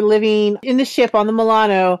Guardians were living in the ship on the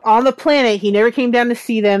Milano, on the planet. He never came down to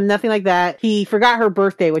see them, nothing like that. He forgot her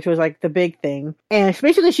birthday, which was like the big thing. And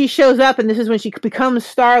basically she shows up, and this is when she becomes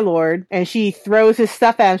Star-Lord, and she throws his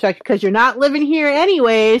stuff at him. She's like, because you're not living here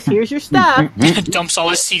anyways, here's your stuff. Dumps all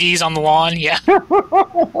his CDs on the lawn, yeah.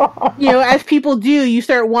 As people do, you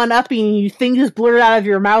start one-upping, and you things just blurt out of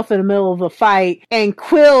your mouth in the middle of a fight. And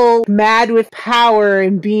Quill, mad with power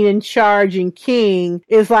and being in charge and king,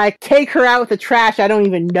 is like, take her out with the trash, I don't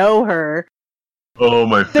even know her. Oh,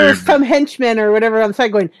 my favorite. There's some henchmen or whatever on the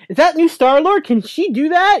side going, is that new Star-Lord? Can she do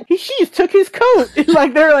that? She just took his coat.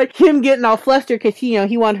 They're like him getting all flustered because,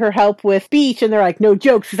 he wanted her help with speech, and they're like, no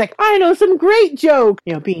jokes. He's like, I know some great jokes.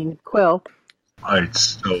 Being Quill. I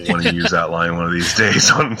still want to use that line one of these days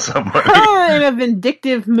on somebody. In a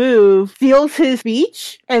vindictive move, steals his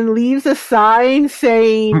speech and leaves a sign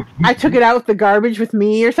saying, I took it out with the garbage with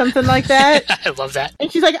me, or something like that. I love that.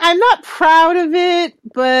 And she's like, I'm not proud of it,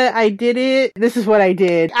 but I did it. This is what I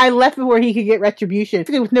did. I left before he could get retribution.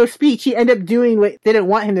 With no speech, he ended up doing what they didn't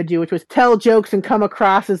want him to do, which was tell jokes and come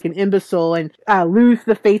across as an imbecile and lose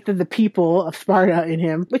the faith of the people of Sparta in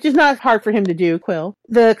him, which is not hard for him to do, Quill.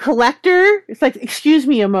 The Collector, it's like, excuse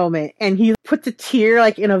me a moment, and he puts a tear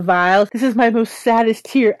in a vial. This is my most saddest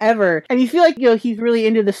tear ever. And you feel like he's really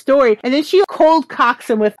into the story, and then she cold cocks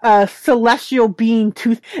him with a celestial being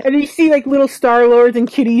tooth, and you see little Star-Lords and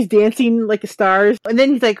kitties dancing like the stars, and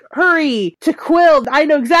then he's like, hurry to Quill, I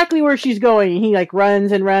know exactly where she's going. And he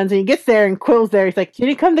runs, and he gets there, and Quill's there. He's like, did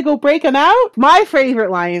he come to go break him out? My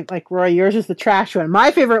favorite line, Roy, yours is the trash one,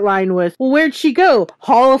 my favorite line was, well, where'd she go?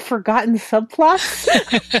 Hall of Forgotten Subplots?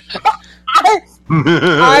 I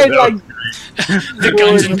the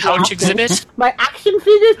guns and pouch exhibit. My action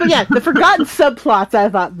figures, but yeah, the forgotten subplots. I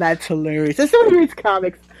thought that's hilarious. As someone who reads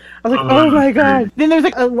comics, I was like, oh my god. Then there's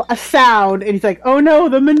a sound, and he's like, oh no,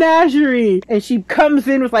 the menagerie. And she comes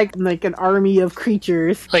in with like an army of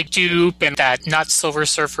creatures. Like Dupe and that not Silver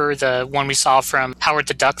Surfer, the one we saw from Howard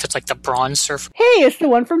the Duck that's like the Bronze Surfer. Hey, it's the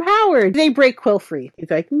one from Howard. They break Quill free.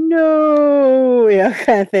 He's like, no,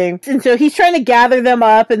 kind of thing. And so he's trying to gather them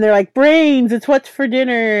up, and they're like, brains, it's what's for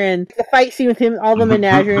dinner. And the fight scene with him, all the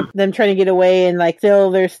menagerie, them trying to get away, and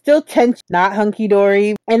there's still tension, not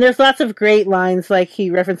hunky-dory. And there's lots of great lines, like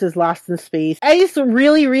he references Lost in Space. It's a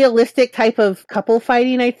really realistic type of couple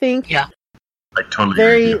fighting, I think. Yeah. I totally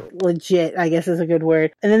Very agree. legit, I guess is a good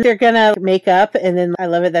word. And then they're gonna make up, and then I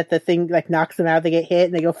love it that the thing knocks them out, they get hit,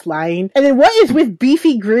 and they go flying. And then what is with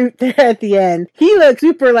Beefy Groot there at the end? He looks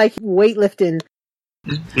super weightlifting.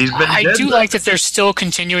 He's been I dead, do though. like that they're still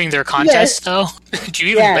continuing their contest, though. Do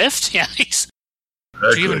you even lift? Yeah.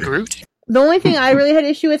 Do you even Groot? The only thing I really had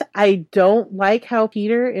issue with, I don't like how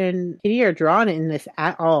Peter and Kitty are drawn in this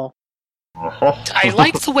at all. I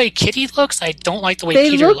like the way Kitty looks. I don't like the way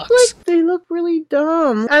They Peter look looks. like they look really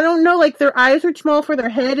dumb. I don't know, their eyes are small for their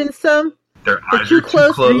head and some. Their They're eyes too are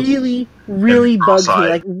close, really, really And bugs me,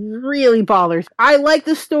 cross-eyed. really bothers. I like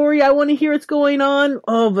the story, I want to hear what's going on.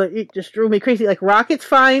 Oh, but it just drove me crazy. Rocket's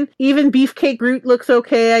fine. Even Beefcake Groot looks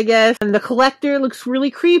okay, I guess. And the Collector looks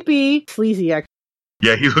really creepy. Sleazy, actually.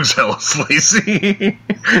 Yeah, he looks hella sleazy.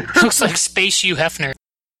 Looks like Space Hugh Hefner.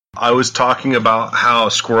 I was talking about how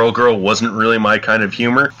Squirrel Girl wasn't really my kind of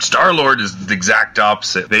humor. Star-Lord is the exact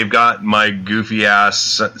opposite. They've got my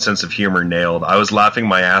goofy-ass sense of humor nailed. I was laughing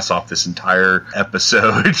my ass off this entire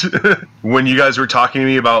episode. When you guys were talking to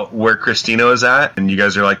me about where Christina was at, and you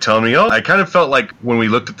guys are telling me, I kind of felt like when we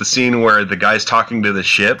looked at the scene where the guy's talking to the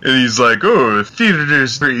ship, and he's like,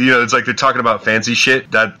 theaters, it's like they're talking about fancy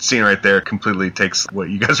shit. That scene right there completely takes what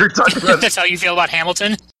you guys are talking about. That's how you feel about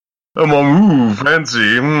Hamilton? I'm all, ooh, fancy.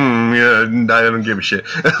 Yeah, I don't give a shit.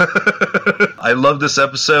 I love this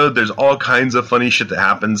episode. There's all kinds of funny shit that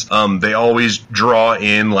happens. They always draw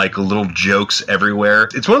in little jokes everywhere.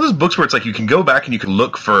 It's one of those books where it's you can go back and you can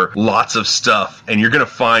look for lots of stuff, and you're going to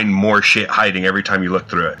find more shit hiding every time you look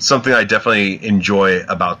through it. Something I definitely enjoy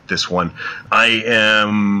about this one. I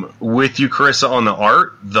am with you, Carissa, on the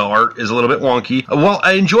art. The art is a little bit wonky. Well,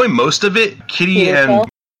 I enjoy most of it. Kitty and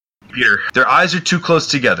Peter. Their eyes are too close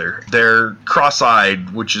together. They're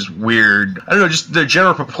cross-eyed, which is weird. I don't know, just their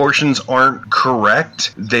general proportions aren't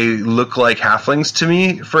correct. They look like halflings to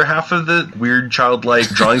me for half of the weird childlike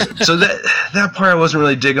drawings. So that part I wasn't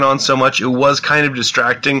really digging on so much. It was kind of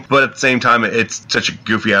distracting, but at the same time, it's such a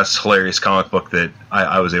goofy-ass, hilarious comic book that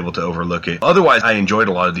I was able to overlook it. Otherwise, I enjoyed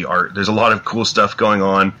a lot of the art. There's a lot of cool stuff going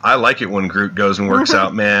on. I like it when Groot goes and works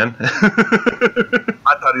out, man.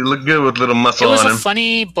 I thought he looked good with little muscle on him. It was a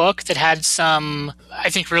funny book that had some, I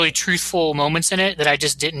think, really truthful moments in it that I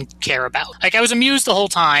just didn't care about. Like, I was amused the whole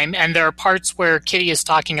time, and there are parts where Kitty is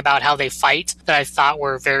talking about how they fight that I thought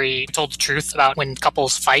were very told the truth about when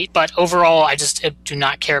couples fight. But overall, I do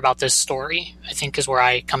not care about this story, I think is where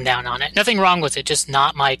I come down on it. Nothing wrong with it, just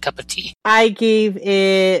not my cup of tea. I gave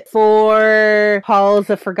it 4 Halls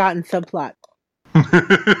of Forgotten subplot.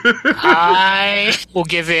 I will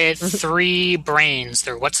give it 3 brains.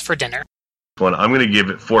 They're what's for dinner. I'm going to give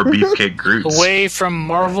it 4 Beefcake Groots. Away from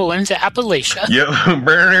Marvel into Appalachia. Yep.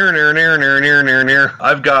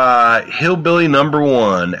 I've got Hillbilly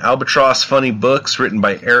 #1, Albatross Funny Books, art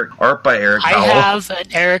by Eric Powell. I have an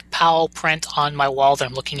Eric Powell print on my wall that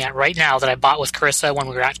I'm looking at right now that I bought with Carissa when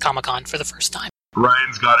we were at Comic-Con for the first time.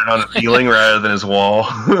 Ryan's got it on a feeling rather than his wall.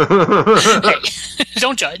 Hey,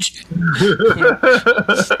 don't judge.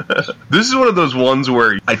 This is one of those ones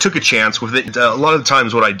where I took a chance with it. A lot of the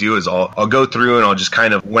times what I do is I'll go through and I'll just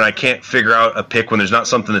kind of, when I can't figure out a pick, when there's not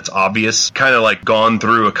something that's obvious, kind of like gone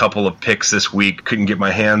through a couple of picks this week, couldn't get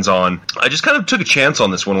my hands on. I just kind of took a chance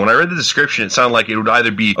on this one. When I read the description, it sounded like it would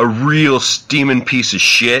either be a real steaming piece of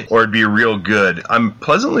shit or it'd be real good. I'm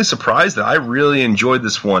pleasantly surprised that I really enjoyed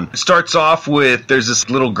this one. It starts off with there's this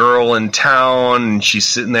little girl in town and she's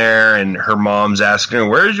sitting there and her mom's asking her,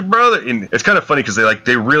 where's your brother? And it's kind of funny because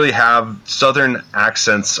they really have southern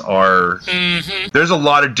accents there's a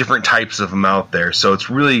lot of different types of them out there, so it's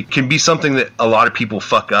really can be something that a lot of people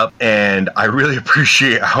fuck up, and I really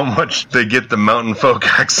appreciate how much they get the mountain folk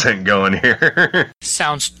accent going here.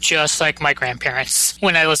 Sounds just like my grandparents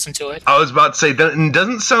when I listen to it. I was about to say that it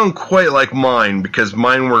doesn't sound quite like mine because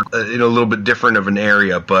mine were in a little bit different of an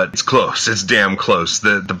area, but it's close. It's damn close.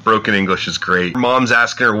 The broken English is great. Mom's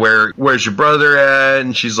asking her where's your brother at,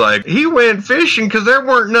 and she's like, he went fishing because there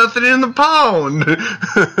weren't nothing in the pond.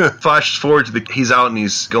 Flashes forward to he's out and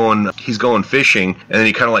he's going fishing, and then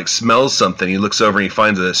he kind of like smells something. He looks over and he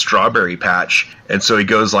finds a strawberry patch, and so he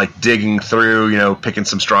goes like digging through, picking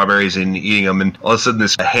some strawberries and eating them, and all of a sudden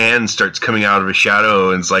this hand starts coming out of a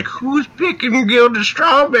shadow and it's like, who's picking Gilda's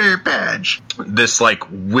strawberry patch? This like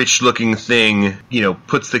witch looking thing,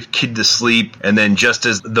 puts the kid to sleep, and then just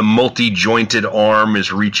as the multi-jointed arm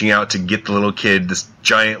is reaching out to get the little kid, this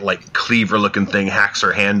giant like cleaver looking thing hacks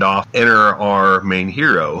her hand off. Enter our main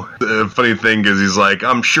hero. The funny thing is he's like,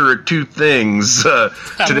 I'm sure of 2 things.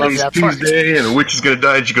 Today's Tuesday and the witch is going to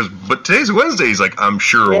die. And she goes, but today's Wednesday. He's like, I'm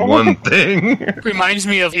sure of 1 thing. Reminds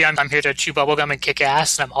me of, I'm here to chew bubblegum and kick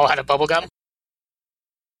ass, and I'm all out of bubblegum.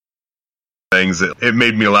 Things it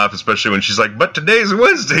made me laugh, especially when she's like, but today's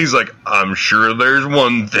Wednesday. He's like, I'm sure there's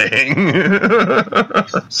 1 thing.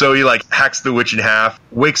 So he like hacks the witch in half,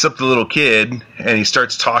 wakes up the little kid, and he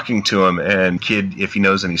starts talking to him, and kid if he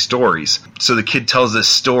knows any stories. So the kid tells this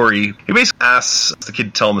story. He basically asks the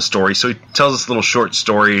kid to tell him a story. So he tells this little short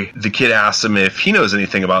story. The kid asks him if he knows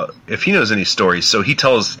any stories. So he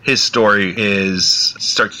tells his story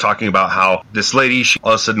starts talking about how this lady, she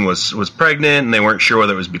all of a sudden was pregnant, and they weren't sure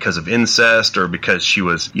whether it was because of incest or because she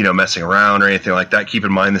was, messing around or anything like that. Keep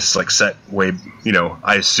in mind, this is like set way,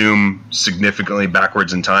 I assume significantly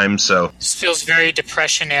backwards in time. So this feels very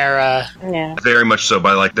Depression era. Yeah. Very much so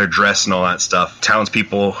by like their dress and all that stuff.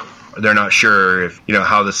 Townspeople, they're not sure if,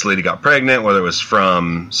 how this lady got pregnant, whether it was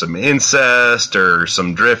from some incest or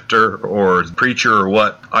some drifter or preacher or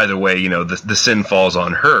what. Either way, the sin falls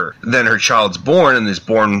on her. Then her child's born and is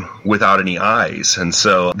born without any eyes. And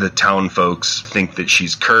so the town folks think that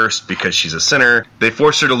she's cursed because she's a sinner. They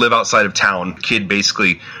force her to live outside of town. Kid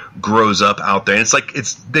basically grows up out there. And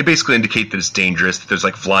they basically indicate that it's dangerous, that there's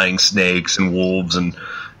like flying snakes and wolves and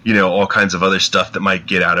all kinds of other stuff that might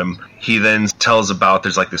get at him. He then tells about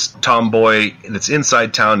there's like this tomboy that's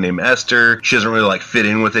inside town named Esther. She doesn't really like fit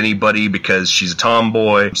in with anybody because she's a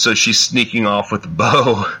tomboy. So she's sneaking off with a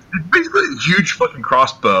bow. It's basically a huge fucking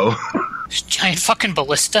crossbow. Giant fucking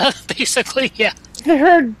ballista, basically, yeah.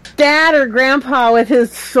 Her dad or grandpa with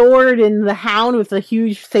his sword and the hound with the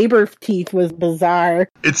huge saber teeth was bizarre.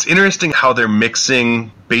 It's interesting how they're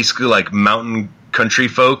mixing basically like mountain country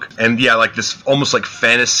folk and like this almost like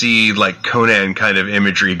fantasy like Conan kind of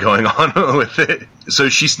imagery going on with it. So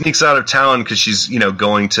she sneaks out of town because she's,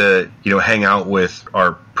 going to, hang out with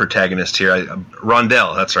our protagonist here,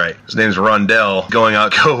 Rondell. That's right. His name's Rondell, going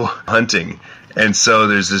out go hunting. And so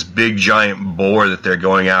there's this big giant boar that they're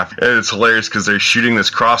going after. And it's hilarious because they're shooting this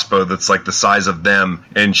crossbow that's like the size of them.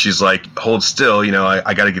 And she's like, hold still,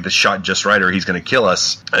 I got to get the shot just right or he's going to kill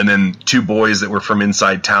us. And then two boys that were from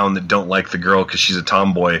inside town that don't like the girl because she's a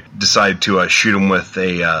tomboy decide to shoot him with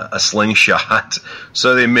a slingshot.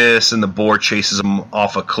 So they miss and the boar chases him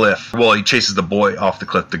off a cliff. Well, he chases the boy off the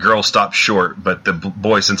cliff. The girl stops short, but the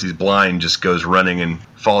boy, since he's blind, just goes running and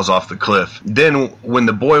falls off the cliff. Then when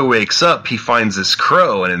the boy wakes up, he finds this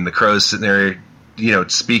crow, and the crow's sitting there,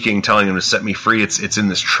 speaking, telling him to set me free. It's in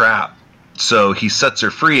this trap. So he sets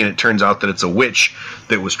her free, and it turns out that it's a witch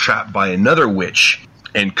that was trapped by another witch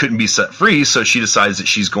and couldn't be set free, so she decides that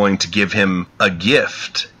she's going to give him a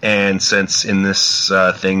gift. And since in this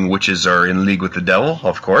thing, witches are in league with the devil,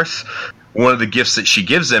 of course, one of the gifts that she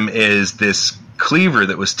gives him is this cleaver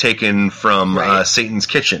that was taken from Satan's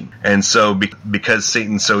kitchen. And so because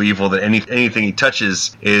Satan's so evil that anything he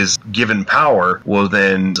touches is given power, well,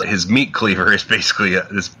 then his meat cleaver is basically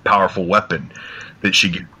this powerful weapon that she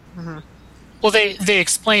gives. Mm-hmm. Well, they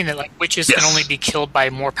explain that witches can only be killed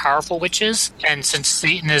by more powerful witches, and since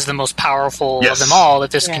Satan is the most powerful of them all,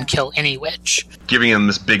 that this can kill any witch. Giving him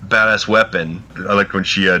this big badass weapon. I like when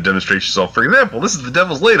she demonstrates herself. For example, this is the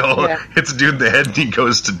devil's ladle. Hits a dude in the head and he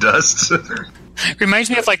goes to dust.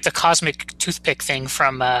 Reminds me of the cosmic toothpick thing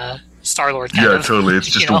from Star-Lord. Totally.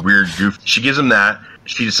 It's just a weird goof. She gives him that.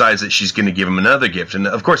 She decides that she's going to give him another gift. And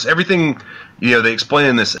of course, everything, they explain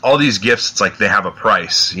in this, all these gifts, it's like they have a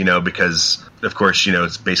price, because, of course,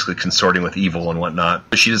 it's basically consorting with evil and whatnot.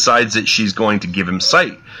 But she decides that she's going to give him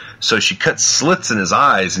sight. So she cuts slits in his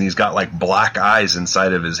eyes, and he's got black eyes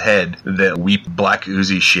inside of his head that weep black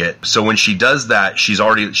oozy shit. So when she does that, she's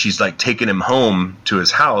taking him home to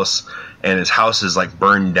his house, and his house is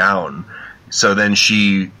burned down. So then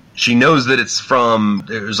she knows that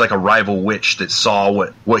there's a rival witch that saw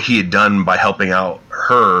what he had done by helping out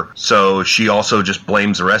her. So she also just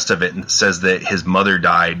blames the rest of it and says that his mother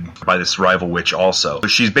died by this rival witch also. So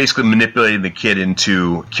she's basically manipulating the kid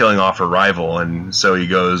into killing off her rival. And so he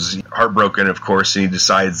goes heartbroken, of course, and he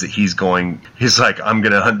decides that he's like, I'm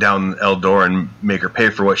going to hunt down Eldor and make her pay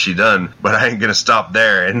for what she done, but I ain't going to stop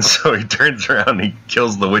there. And so he turns around and he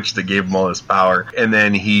kills the witch that gave him all this power. And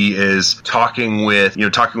then he is talking with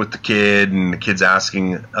the kid, and the kid's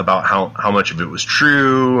asking about how much of it was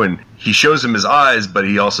true, and he shows him his eyes, but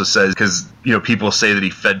he also says, because people say that he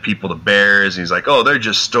fed people to bears, and he's like, oh, they're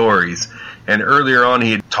just stories. And earlier on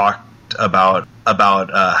he had talked about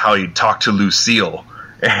how he talked to Lucille,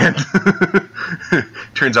 and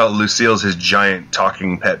turns out Lucille's his giant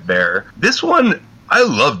talking pet bear. This one, I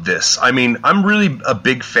love this. I mean, I'm really a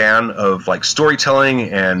big fan of storytelling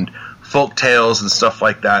and folk tales and stuff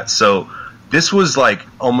like that, so this was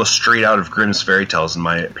almost straight out of Grimm's fairy tales, in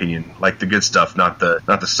my opinion. The good stuff, not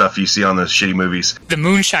the stuff you see on those shitty movies. The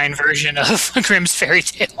moonshine version of Grimm's fairy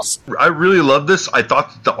tales. I really love this. I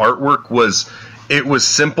thought that the artwork was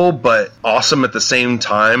simple but awesome at the same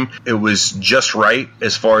time. It was just right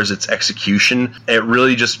as far as its execution. It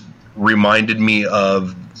really just reminded me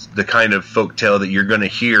of the kind of folktale that you're going to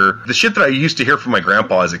hear, the shit that I used to hear from my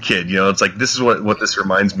grandpa as a kid. It's this is what this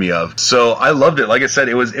reminds me of. So I loved it. Like I said,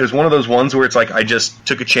 it was one of those ones where it's I just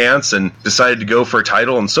took a chance and decided to go for a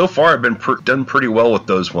title, and so far I've been done pretty well with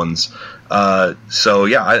those ones. So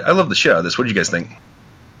yeah, I love the shit out of this. What did you guys think?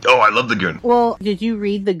 Oh, I love The Goon. Well, did you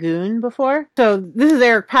read The Goon before? So this is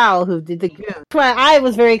Eric Powell who did The Goon. That's why I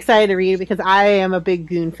was very excited to read it, because I am a big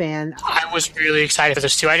Goon fan. I was really excited for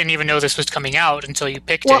this too. I didn't even know this was coming out until you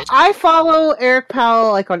picked it. Well, I follow Eric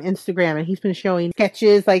Powell on Instagram, and he's been showing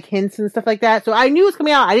sketches, hints and stuff like that. So I knew it was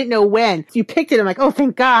coming out. I didn't know when. So you picked it. I'm like, oh,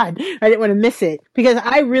 thank God. I didn't want to miss it, because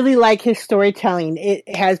I really like his storytelling.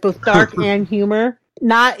 It has both dark and humor.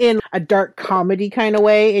 Not in a dark comedy kind of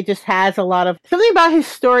way. It just has a lot of something about his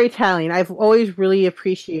storytelling. I've always really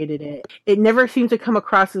appreciated it. It never seems to come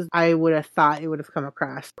across as I would have thought it would have come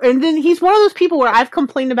across. And then he's one of those people where I've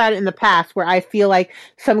complained about it in the past, where I feel like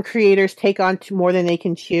some creators take on more than they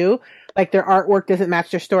can chew. Their artwork doesn't match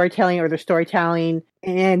their storytelling, or their storytelling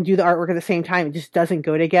and do the artwork at the same time. It just doesn't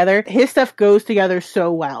go together. His stuff goes together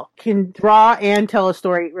so well. Can draw and tell a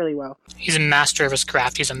story really well. He's a master of his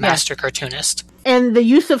craft. He's a master cartoonist. And the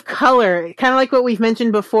use of color, kind of like what we've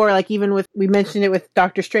mentioned before, we mentioned it with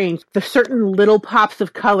Doctor Strange, the certain little pops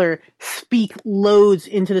of color speak loads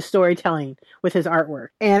into the storytelling with his artwork.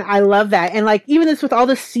 And I love that. And even this with all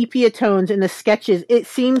the sepia tones in the sketches, it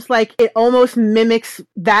seems like it almost mimics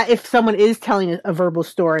that if someone is telling a verbal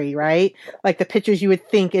story, right? The pictures you would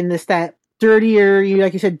think in that dirtier,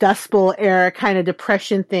 like you said, Dust Bowl era kind of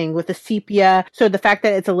depression thing with the sepia. So the fact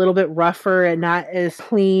that it's a little bit rougher and not as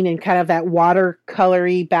clean and kind of that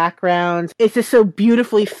watercolory background, it just so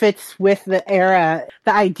beautifully fits with the era.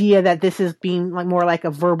 The idea that this is being like more like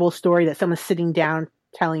a verbal story that someone's sitting down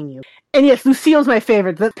telling you. And yes, Lucille's my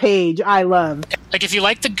favorite. The page I love. Like, if you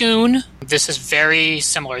like The Goon, this is very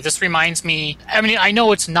similar. This reminds me, I mean, I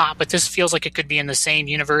know it's not, but this feels like it could be in the same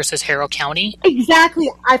universe as Harrow County. Exactly.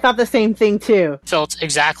 I thought the same thing, too. Felt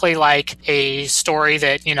exactly like a story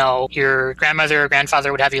that, your grandmother or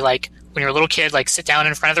grandfather would have you, like, when you're a little kid, like, sit down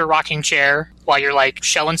in front of their rocking chair while you're, like,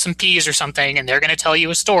 shelling some peas or something, and they're going to tell you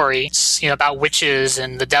a story, about witches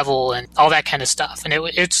and the devil and all that kind of stuff. And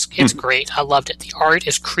it's great. I loved it. The art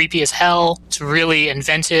is creepy as hell. It's really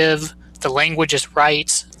inventive. The language is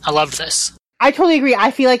right. I loved this. I totally agree.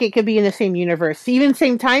 I feel like it could be in the same universe, even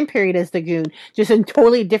same time period as The Goon, just in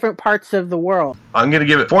totally different parts of the world. I'm going to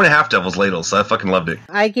give it 4.5 Devil's Ladles, so I fucking loved it.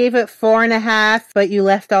 I gave it 4.5, but you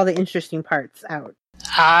left all the interesting parts out.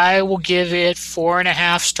 I will give it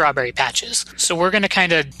 4.5 Strawberry Patches. So we're going to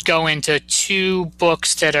kind of go into 2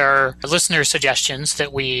 books that are listener suggestions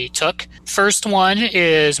that we took. First one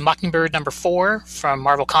is Mockingbird number 4 from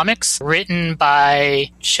Marvel Comics, written by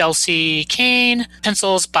Chelsea Kane,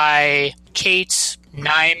 pencils by Kate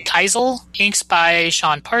Naim Keisel, inks by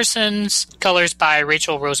Sean Parsons, colors by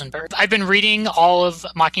Rachel Rosenberg. I've been reading all of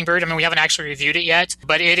Mockingbird. I mean, we haven't actually reviewed it yet,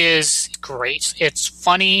 but it is great. It's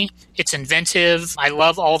funny. It's inventive. I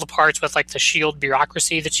love all the parts with, like, the S.H.I.E.L.D.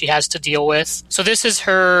 bureaucracy that she has to deal with. So this is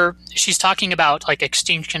she's talking about, like,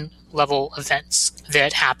 extinction level events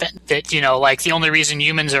that happen. That, like, the only reason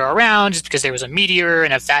humans are around is because there was a meteor,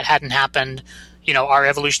 and if that hadn't happened, our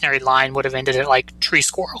evolutionary line would have ended at, like, tree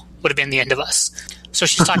squirrel would have been the end of us. So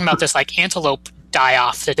she's talking about this, like, antelope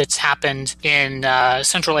die-off that it's happened in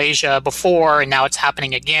Central Asia before, and now it's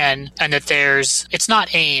happening again, and that it's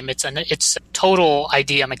not AIM, it's a total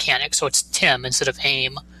idea mechanic, so it's Tim instead of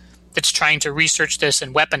AIM that's trying to research this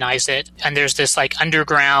and weaponize it, and there's this, like,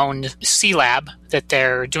 underground sea lab that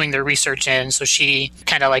they're doing their research in, so she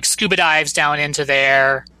kind of, like, scuba dives down into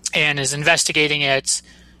there and is investigating it.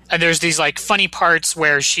 And there's these, like, funny parts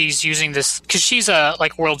where she's using this, because she's a,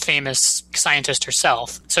 like, world-famous scientist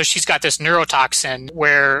herself. So she's got this neurotoxin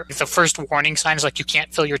where the first warning sign is, like, you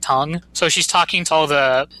can't feel your tongue. So she's talking to all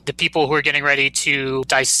the people who are getting ready to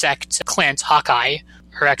dissect Clint, Hawkeye,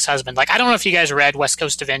 her ex-husband. Like, I don't know if you guys read West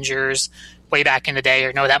Coast Avengers way back in the day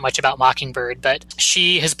or know that much about Mockingbird, but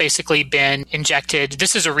she has basically been injected.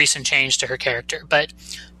 This is a recent change to her character, but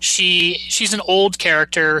she's an old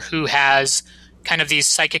character who has kind of these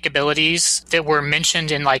psychic abilities that were mentioned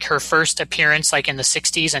in, like, her first appearance, like, in the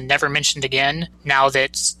 60s and never mentioned again. Now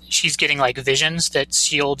that she's getting, like, visions that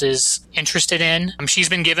S.H.I.E.L.D. is interested in. She's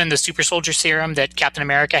been given the super soldier serum that Captain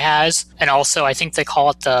America has. And also, I think they call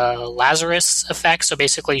it the Lazarus effect. So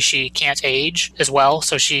basically she can't age as well.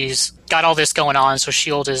 So she's got all this going on. So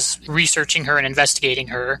S.H.I.E.L.D. is researching her and investigating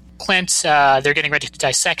her. Clint, they're getting ready to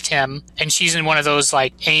dissect him. And she's in one of those,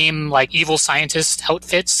 like, AIM, like, evil scientist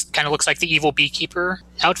outfits. Kind of looks like the evil beekeeper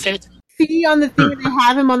outfit. See on the thing that they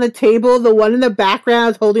have him on the table, the one in the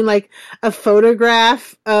background is holding, like, a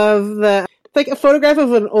photograph of like a photograph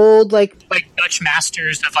of an old, like Dutch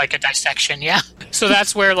masters of, like, a dissection, yeah. So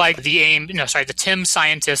that's where, like, the Tim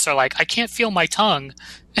scientists are like, I can't feel my tongue.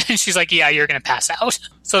 And she's like, yeah, you're going to pass out.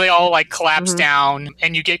 So they all, like, collapse down,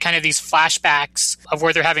 and you get kind of these flashbacks of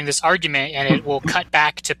where they're having this argument, and it will cut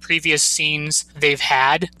back to previous scenes they've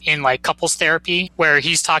had in, like, couples therapy, where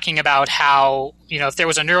he's talking about how, if there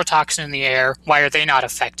was a neurotoxin in the air, why are they not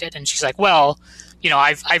affected? And she's like, well,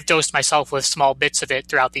 I've dosed myself with small bits of it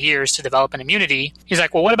throughout the years to develop an immunity. He's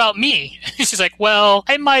like, well, what about me? She's like, well,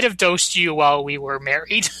 I might have dosed you while we were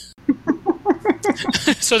married.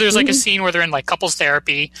 So there's, like, a scene where they're in, like, couples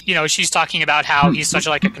therapy. She's talking about how he's such,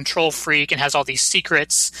 like, a control freak and has all these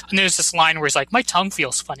secrets. And there's this line where he's like, my tongue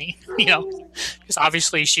feels funny, because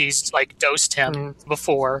obviously she's, like, dosed him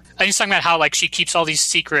before. And he's talking about how, like, she keeps all these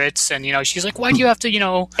secrets, and, she's like, why do you have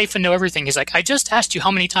to, life and know everything? He's like, I just asked you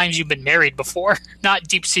how many times you've been married before, not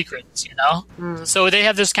deep secrets, So they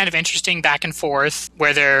have this kind of interesting back and forth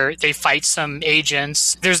where they fight some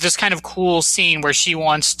agents. There's this kind of cool scene where she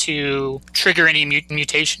wants to trigger any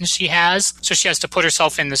mutations she has. So she has to put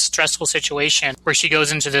herself in this stressful situation where she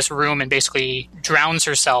goes into this room and basically drowns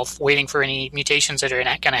herself waiting for any mutations that are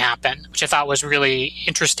going to happen, which I thought was really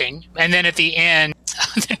interesting. And then at the end,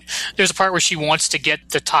 there's a part where she wants to get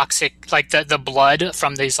the toxic, like the blood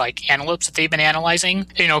from these, like, antelopes that they've been analyzing.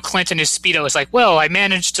 Clint in his Speedo is like, well, I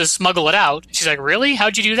managed to smuggle it out. She's like, really?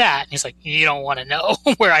 How'd you do that? And he's like, you don't want to know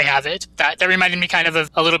where I have it. That reminded me kind of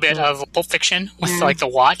a little bit of Pulp Fiction with, like, the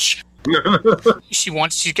watch.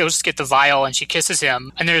 She goes to get the vial and she kisses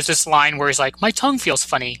him. And there's this line where he's like, my tongue feels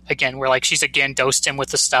funny again, where like she's again dosed him with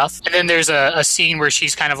the stuff. And then there's a scene where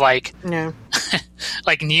she's kind of like,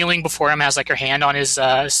 like kneeling before him, has like her hand on his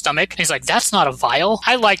stomach. And he's like, that's not a vial.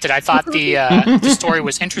 I liked it. I thought the story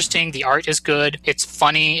was interesting. The art is good. It's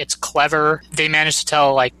funny. It's clever. They managed to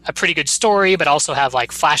tell like a pretty good story, but also have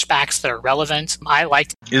like flashbacks that are relevant. I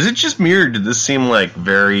liked it. Is it just me, or did this seem like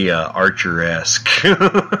very Archer-esque?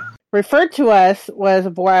 Referred to us was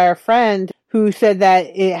by our friend who said that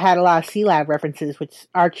it had a lot of C-Lab references, which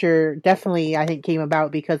Archer definitely, I think, came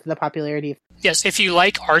about because of the popularity. Yes, if you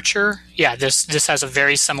like Archer, yeah, this has a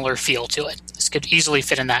very similar feel to it. This could easily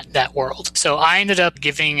fit in that world. So I ended up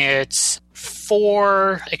giving it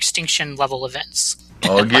 4 extinction level events.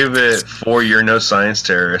 I'll give it 4 You're No Science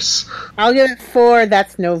Terrorists. I'll give it 4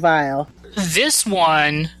 That's No Vial. This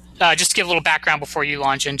one, just to give a little background before you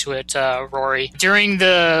launch into it, Rory. During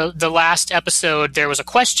the last episode, there was a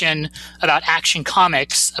question about Action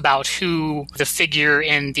Comics, about who the figure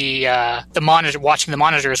in the monitor, watching the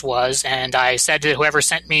monitors was, and I said that whoever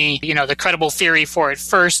sent me, the credible theory for it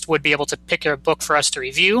first would be able to pick a book for us to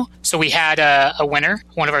review. So we had a winner,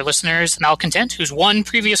 one of our listeners, Malcontent, who's won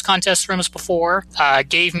previous contests from us before,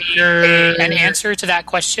 gave me an answer to that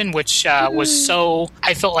question, which was so,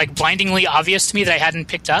 I felt like blindingly obvious to me that I hadn't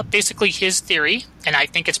picked up. Basically, his theory, and I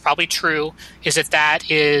think it's probably true, is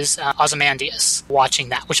that is Ozymandias watching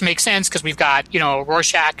that, which makes sense because we've got,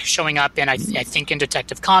 Rorschach showing up in, I think, in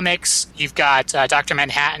Detective Comics. You've got Dr.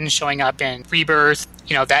 Manhattan showing up in Rebirth,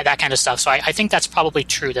 that kind of stuff. So I think that's probably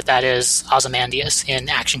true that is Ozymandias in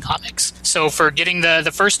Action Comics. So for getting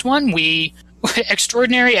the first one,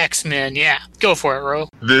 Extraordinary X-Men, yeah. Go for it, Ro.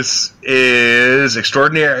 This is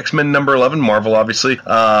Extraordinary X-Men number 11, Marvel, obviously.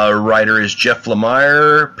 Writer is Jeff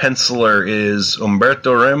Lemire. Penciler is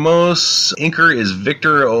Humberto Ramos. Inker is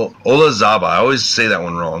Victor Olazaba. I always say that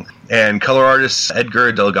one wrong. And color artist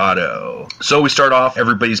Edgar Delgado. So we start off,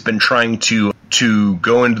 everybody's been trying to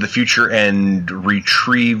go into the future and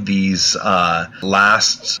retrieve these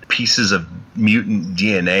last pieces of mutant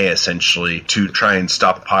DNA, essentially, to try and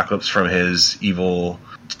stop Apocalypse from his evil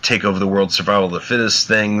take over the world, survival of the fittest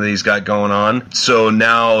thing that he's got going on. So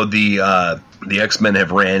now the X-Men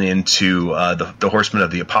have ran into the Horsemen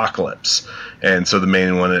of the Apocalypse. And so the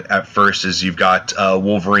main one at first is you've got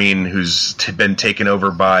Wolverine, who's been taken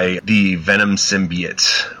over by the Venom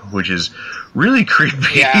symbiote, which is really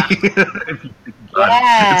creepy. Yeah. Yeah. It's like,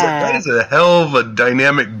 that is a hell of a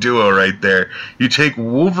dynamic duo right there. You take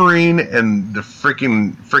Wolverine and the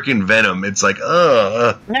freaking Venom. It's like,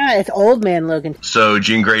 Yeah, it's old man Logan. So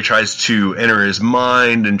Jean Grey tries to enter his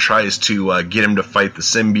mind and tries to get him to fight the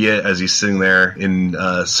symbiote as he's sitting there in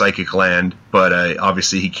Psychic Land. But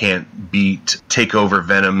obviously he can't take over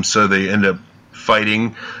Venom, so they end up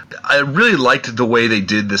fighting. I really liked the way they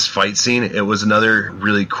did this fight scene. It was another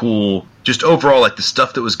really cool, just overall, like the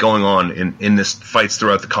stuff that was going on in this fights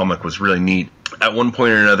throughout the comic was really neat. At one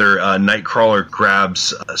point or another, Nightcrawler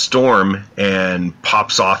grabs Storm and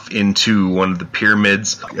pops off into one of the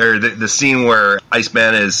pyramids. Or the scene where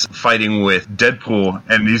Iceman is fighting with Deadpool,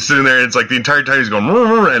 and he's sitting there, and it's like the entire time he's going,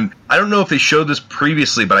 and I don't know if they showed this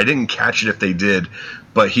previously, but I didn't catch it if they did.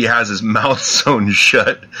 But he has his mouth sewn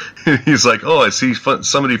shut. He's like, I see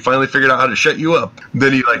somebody finally figured out how to shut you up.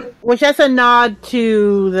 Then he Which that's a nod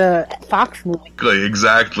to the Fox movie.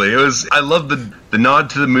 Exactly. I love the nod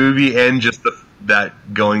to the movie, and just that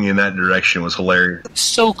going in that direction was hilarious.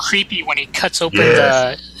 So creepy when he cuts open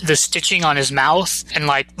the stitching on his mouth and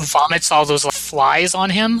vomits all those flies on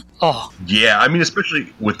him. Oh. Yeah, I mean,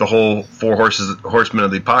 especially with the whole Horsemen of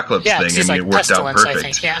the Apocalypse thing. I mean, it worked out perfect. I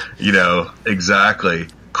think, yeah. Exactly.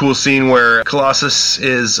 Cool scene where Colossus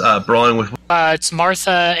is brawling with... it's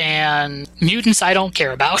Martha and mutants I don't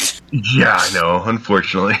care about. Yeah, I know,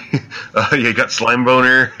 unfortunately. You got Slime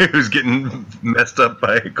Boner, who's getting messed up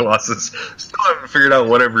by Colossus. Still haven't figured out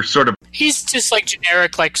whatever sort of... He's just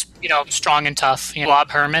generic, strong and tough. Blob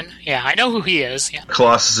Herman. Yeah, I know who he is. Yeah.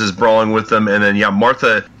 Colossus is brawling with them, and then,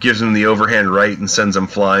 Martha gives him the overhand right and sends him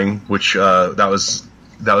flying, which that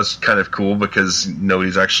was kind of cool because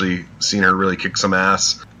nobody's actually seen her really kick some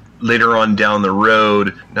ass. Later on down the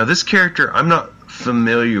road, now this character, I'm not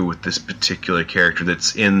familiar with this particular character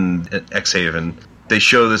that's in X-Haven. They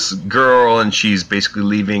show this girl, and she's basically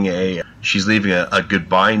leaving a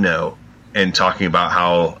goodbye note and talking about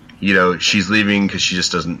how, she's leaving because she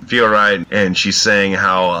just doesn't feel right. And she's saying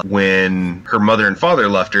how when her mother and father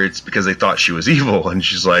left her, it's because they thought she was evil. And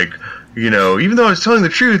she's like, even though I was telling the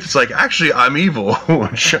truth, it's like, actually, I'm evil.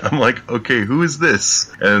 Which I'm like, okay, who is this?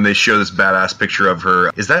 And then they show this badass picture of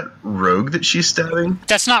her. Is that Rogue that she's stabbing?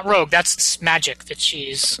 That's not Rogue. That's Magic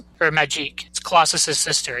or Magique. It's Colossus's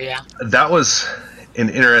sister, yeah. That was an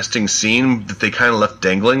interesting scene that they kind of left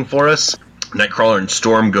dangling for us. Nightcrawler and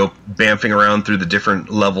Storm go bamfing around through the different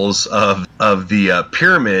levels of the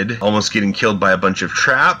pyramid, almost getting killed by a bunch of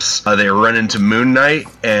traps. They run into Moon Knight,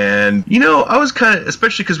 and I was kind of,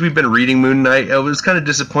 especially because we've been reading Moon Knight, I was kind of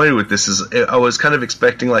disappointed with this. I was kind of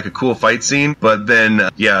expecting like a cool fight scene, but then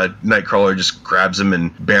Nightcrawler just grabs him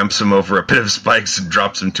and bamps him over a pit of spikes and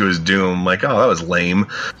drops him to his doom. I'm like, oh, that was lame.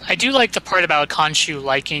 I do like the part about Khonshu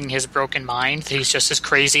liking his broken mind. That he's just as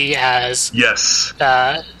crazy as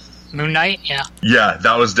Moon Knight, yeah. Yeah,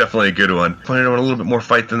 that was definitely a good one. Planning on a little bit more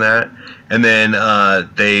fight than that. And then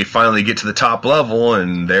they finally get to the top level,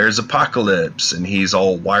 and there's Apocalypse, and he's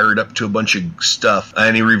all wired up to a bunch of stuff.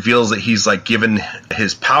 And he reveals that he's like given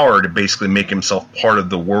his power to basically make himself part of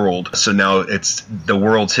the world. So now the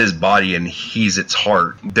world's his body, and he's its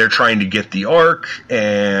heart. They're trying to get the Ark,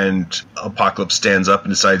 and Apocalypse stands up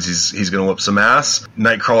and decides he's going to whip some ass.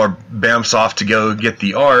 Nightcrawler bamps off to go get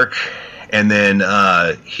the Ark. And then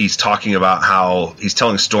he's talking about how he's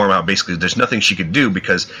telling Storm how basically there's nothing she could do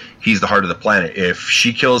because he's the heart of the planet. If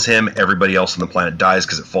she kills him, everybody else on the planet dies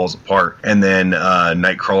because it falls apart. And then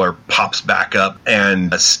Nightcrawler pops back up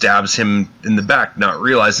and stabs him in the back, not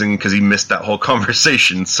realizing because he missed that whole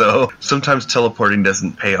conversation. So sometimes teleporting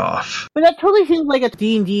doesn't pay off. But that totally seems like a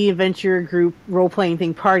D&D adventure group role-playing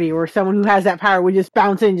thing party where someone who has that power would just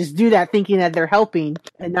bounce in and just do that thinking that they're helping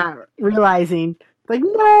and not realizing... Like,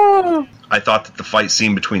 no! I thought that the fight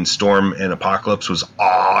scene between Storm and Apocalypse was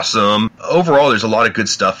awesome. Overall, there's a lot of good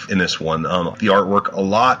stuff in this one. The artwork, a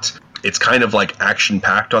lot. It's kind of like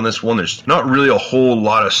action-packed on this one. There's not really a whole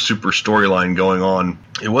lot of super storyline going on.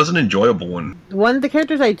 It was an enjoyable one. One of the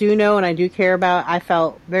characters I do know and I do care about, I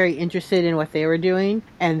felt very interested in what they were doing.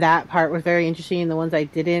 And that part was very interesting. The ones I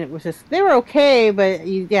didn't was just, they were okay, but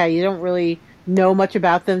you don't really... know much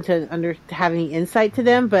about them to have any insight to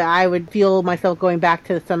them, but I would feel myself going back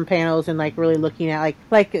to some panels and like really looking at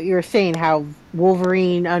like you were saying how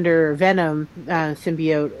Wolverine under Venom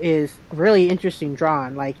symbiote is really interesting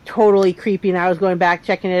drawn, like totally creepy. And I was going back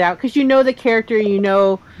checking it out because the character,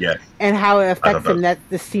 and how it affects him. That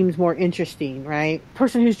this seems more interesting, right?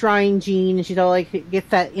 Person who's drawing Jean, and she's all like gets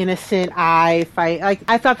that innocent eye fight. Like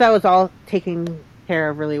I thought that was all taken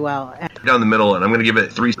care of really well. Down the middle, and I'm going to give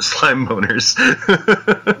it 3 slime boners.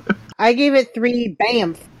 I gave it 3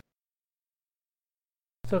 bamf.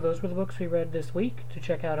 So those were the books we read this week. To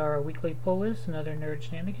check out our weekly pull list and other nerd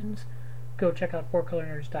shenanigans, go check out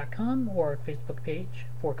 4colornerds.com or our Facebook page,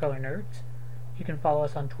 4Color Nerds. You can follow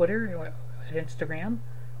us on Twitter or at Instagram.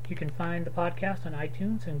 You can find the podcast on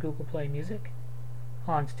iTunes and Google Play Music,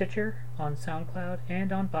 on Stitcher, on SoundCloud,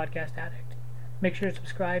 and on Podcast Addict. Make sure to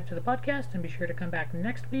subscribe to the podcast and be sure to come back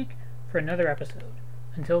next week for another episode.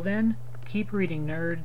 Until then, keep reading, nerds.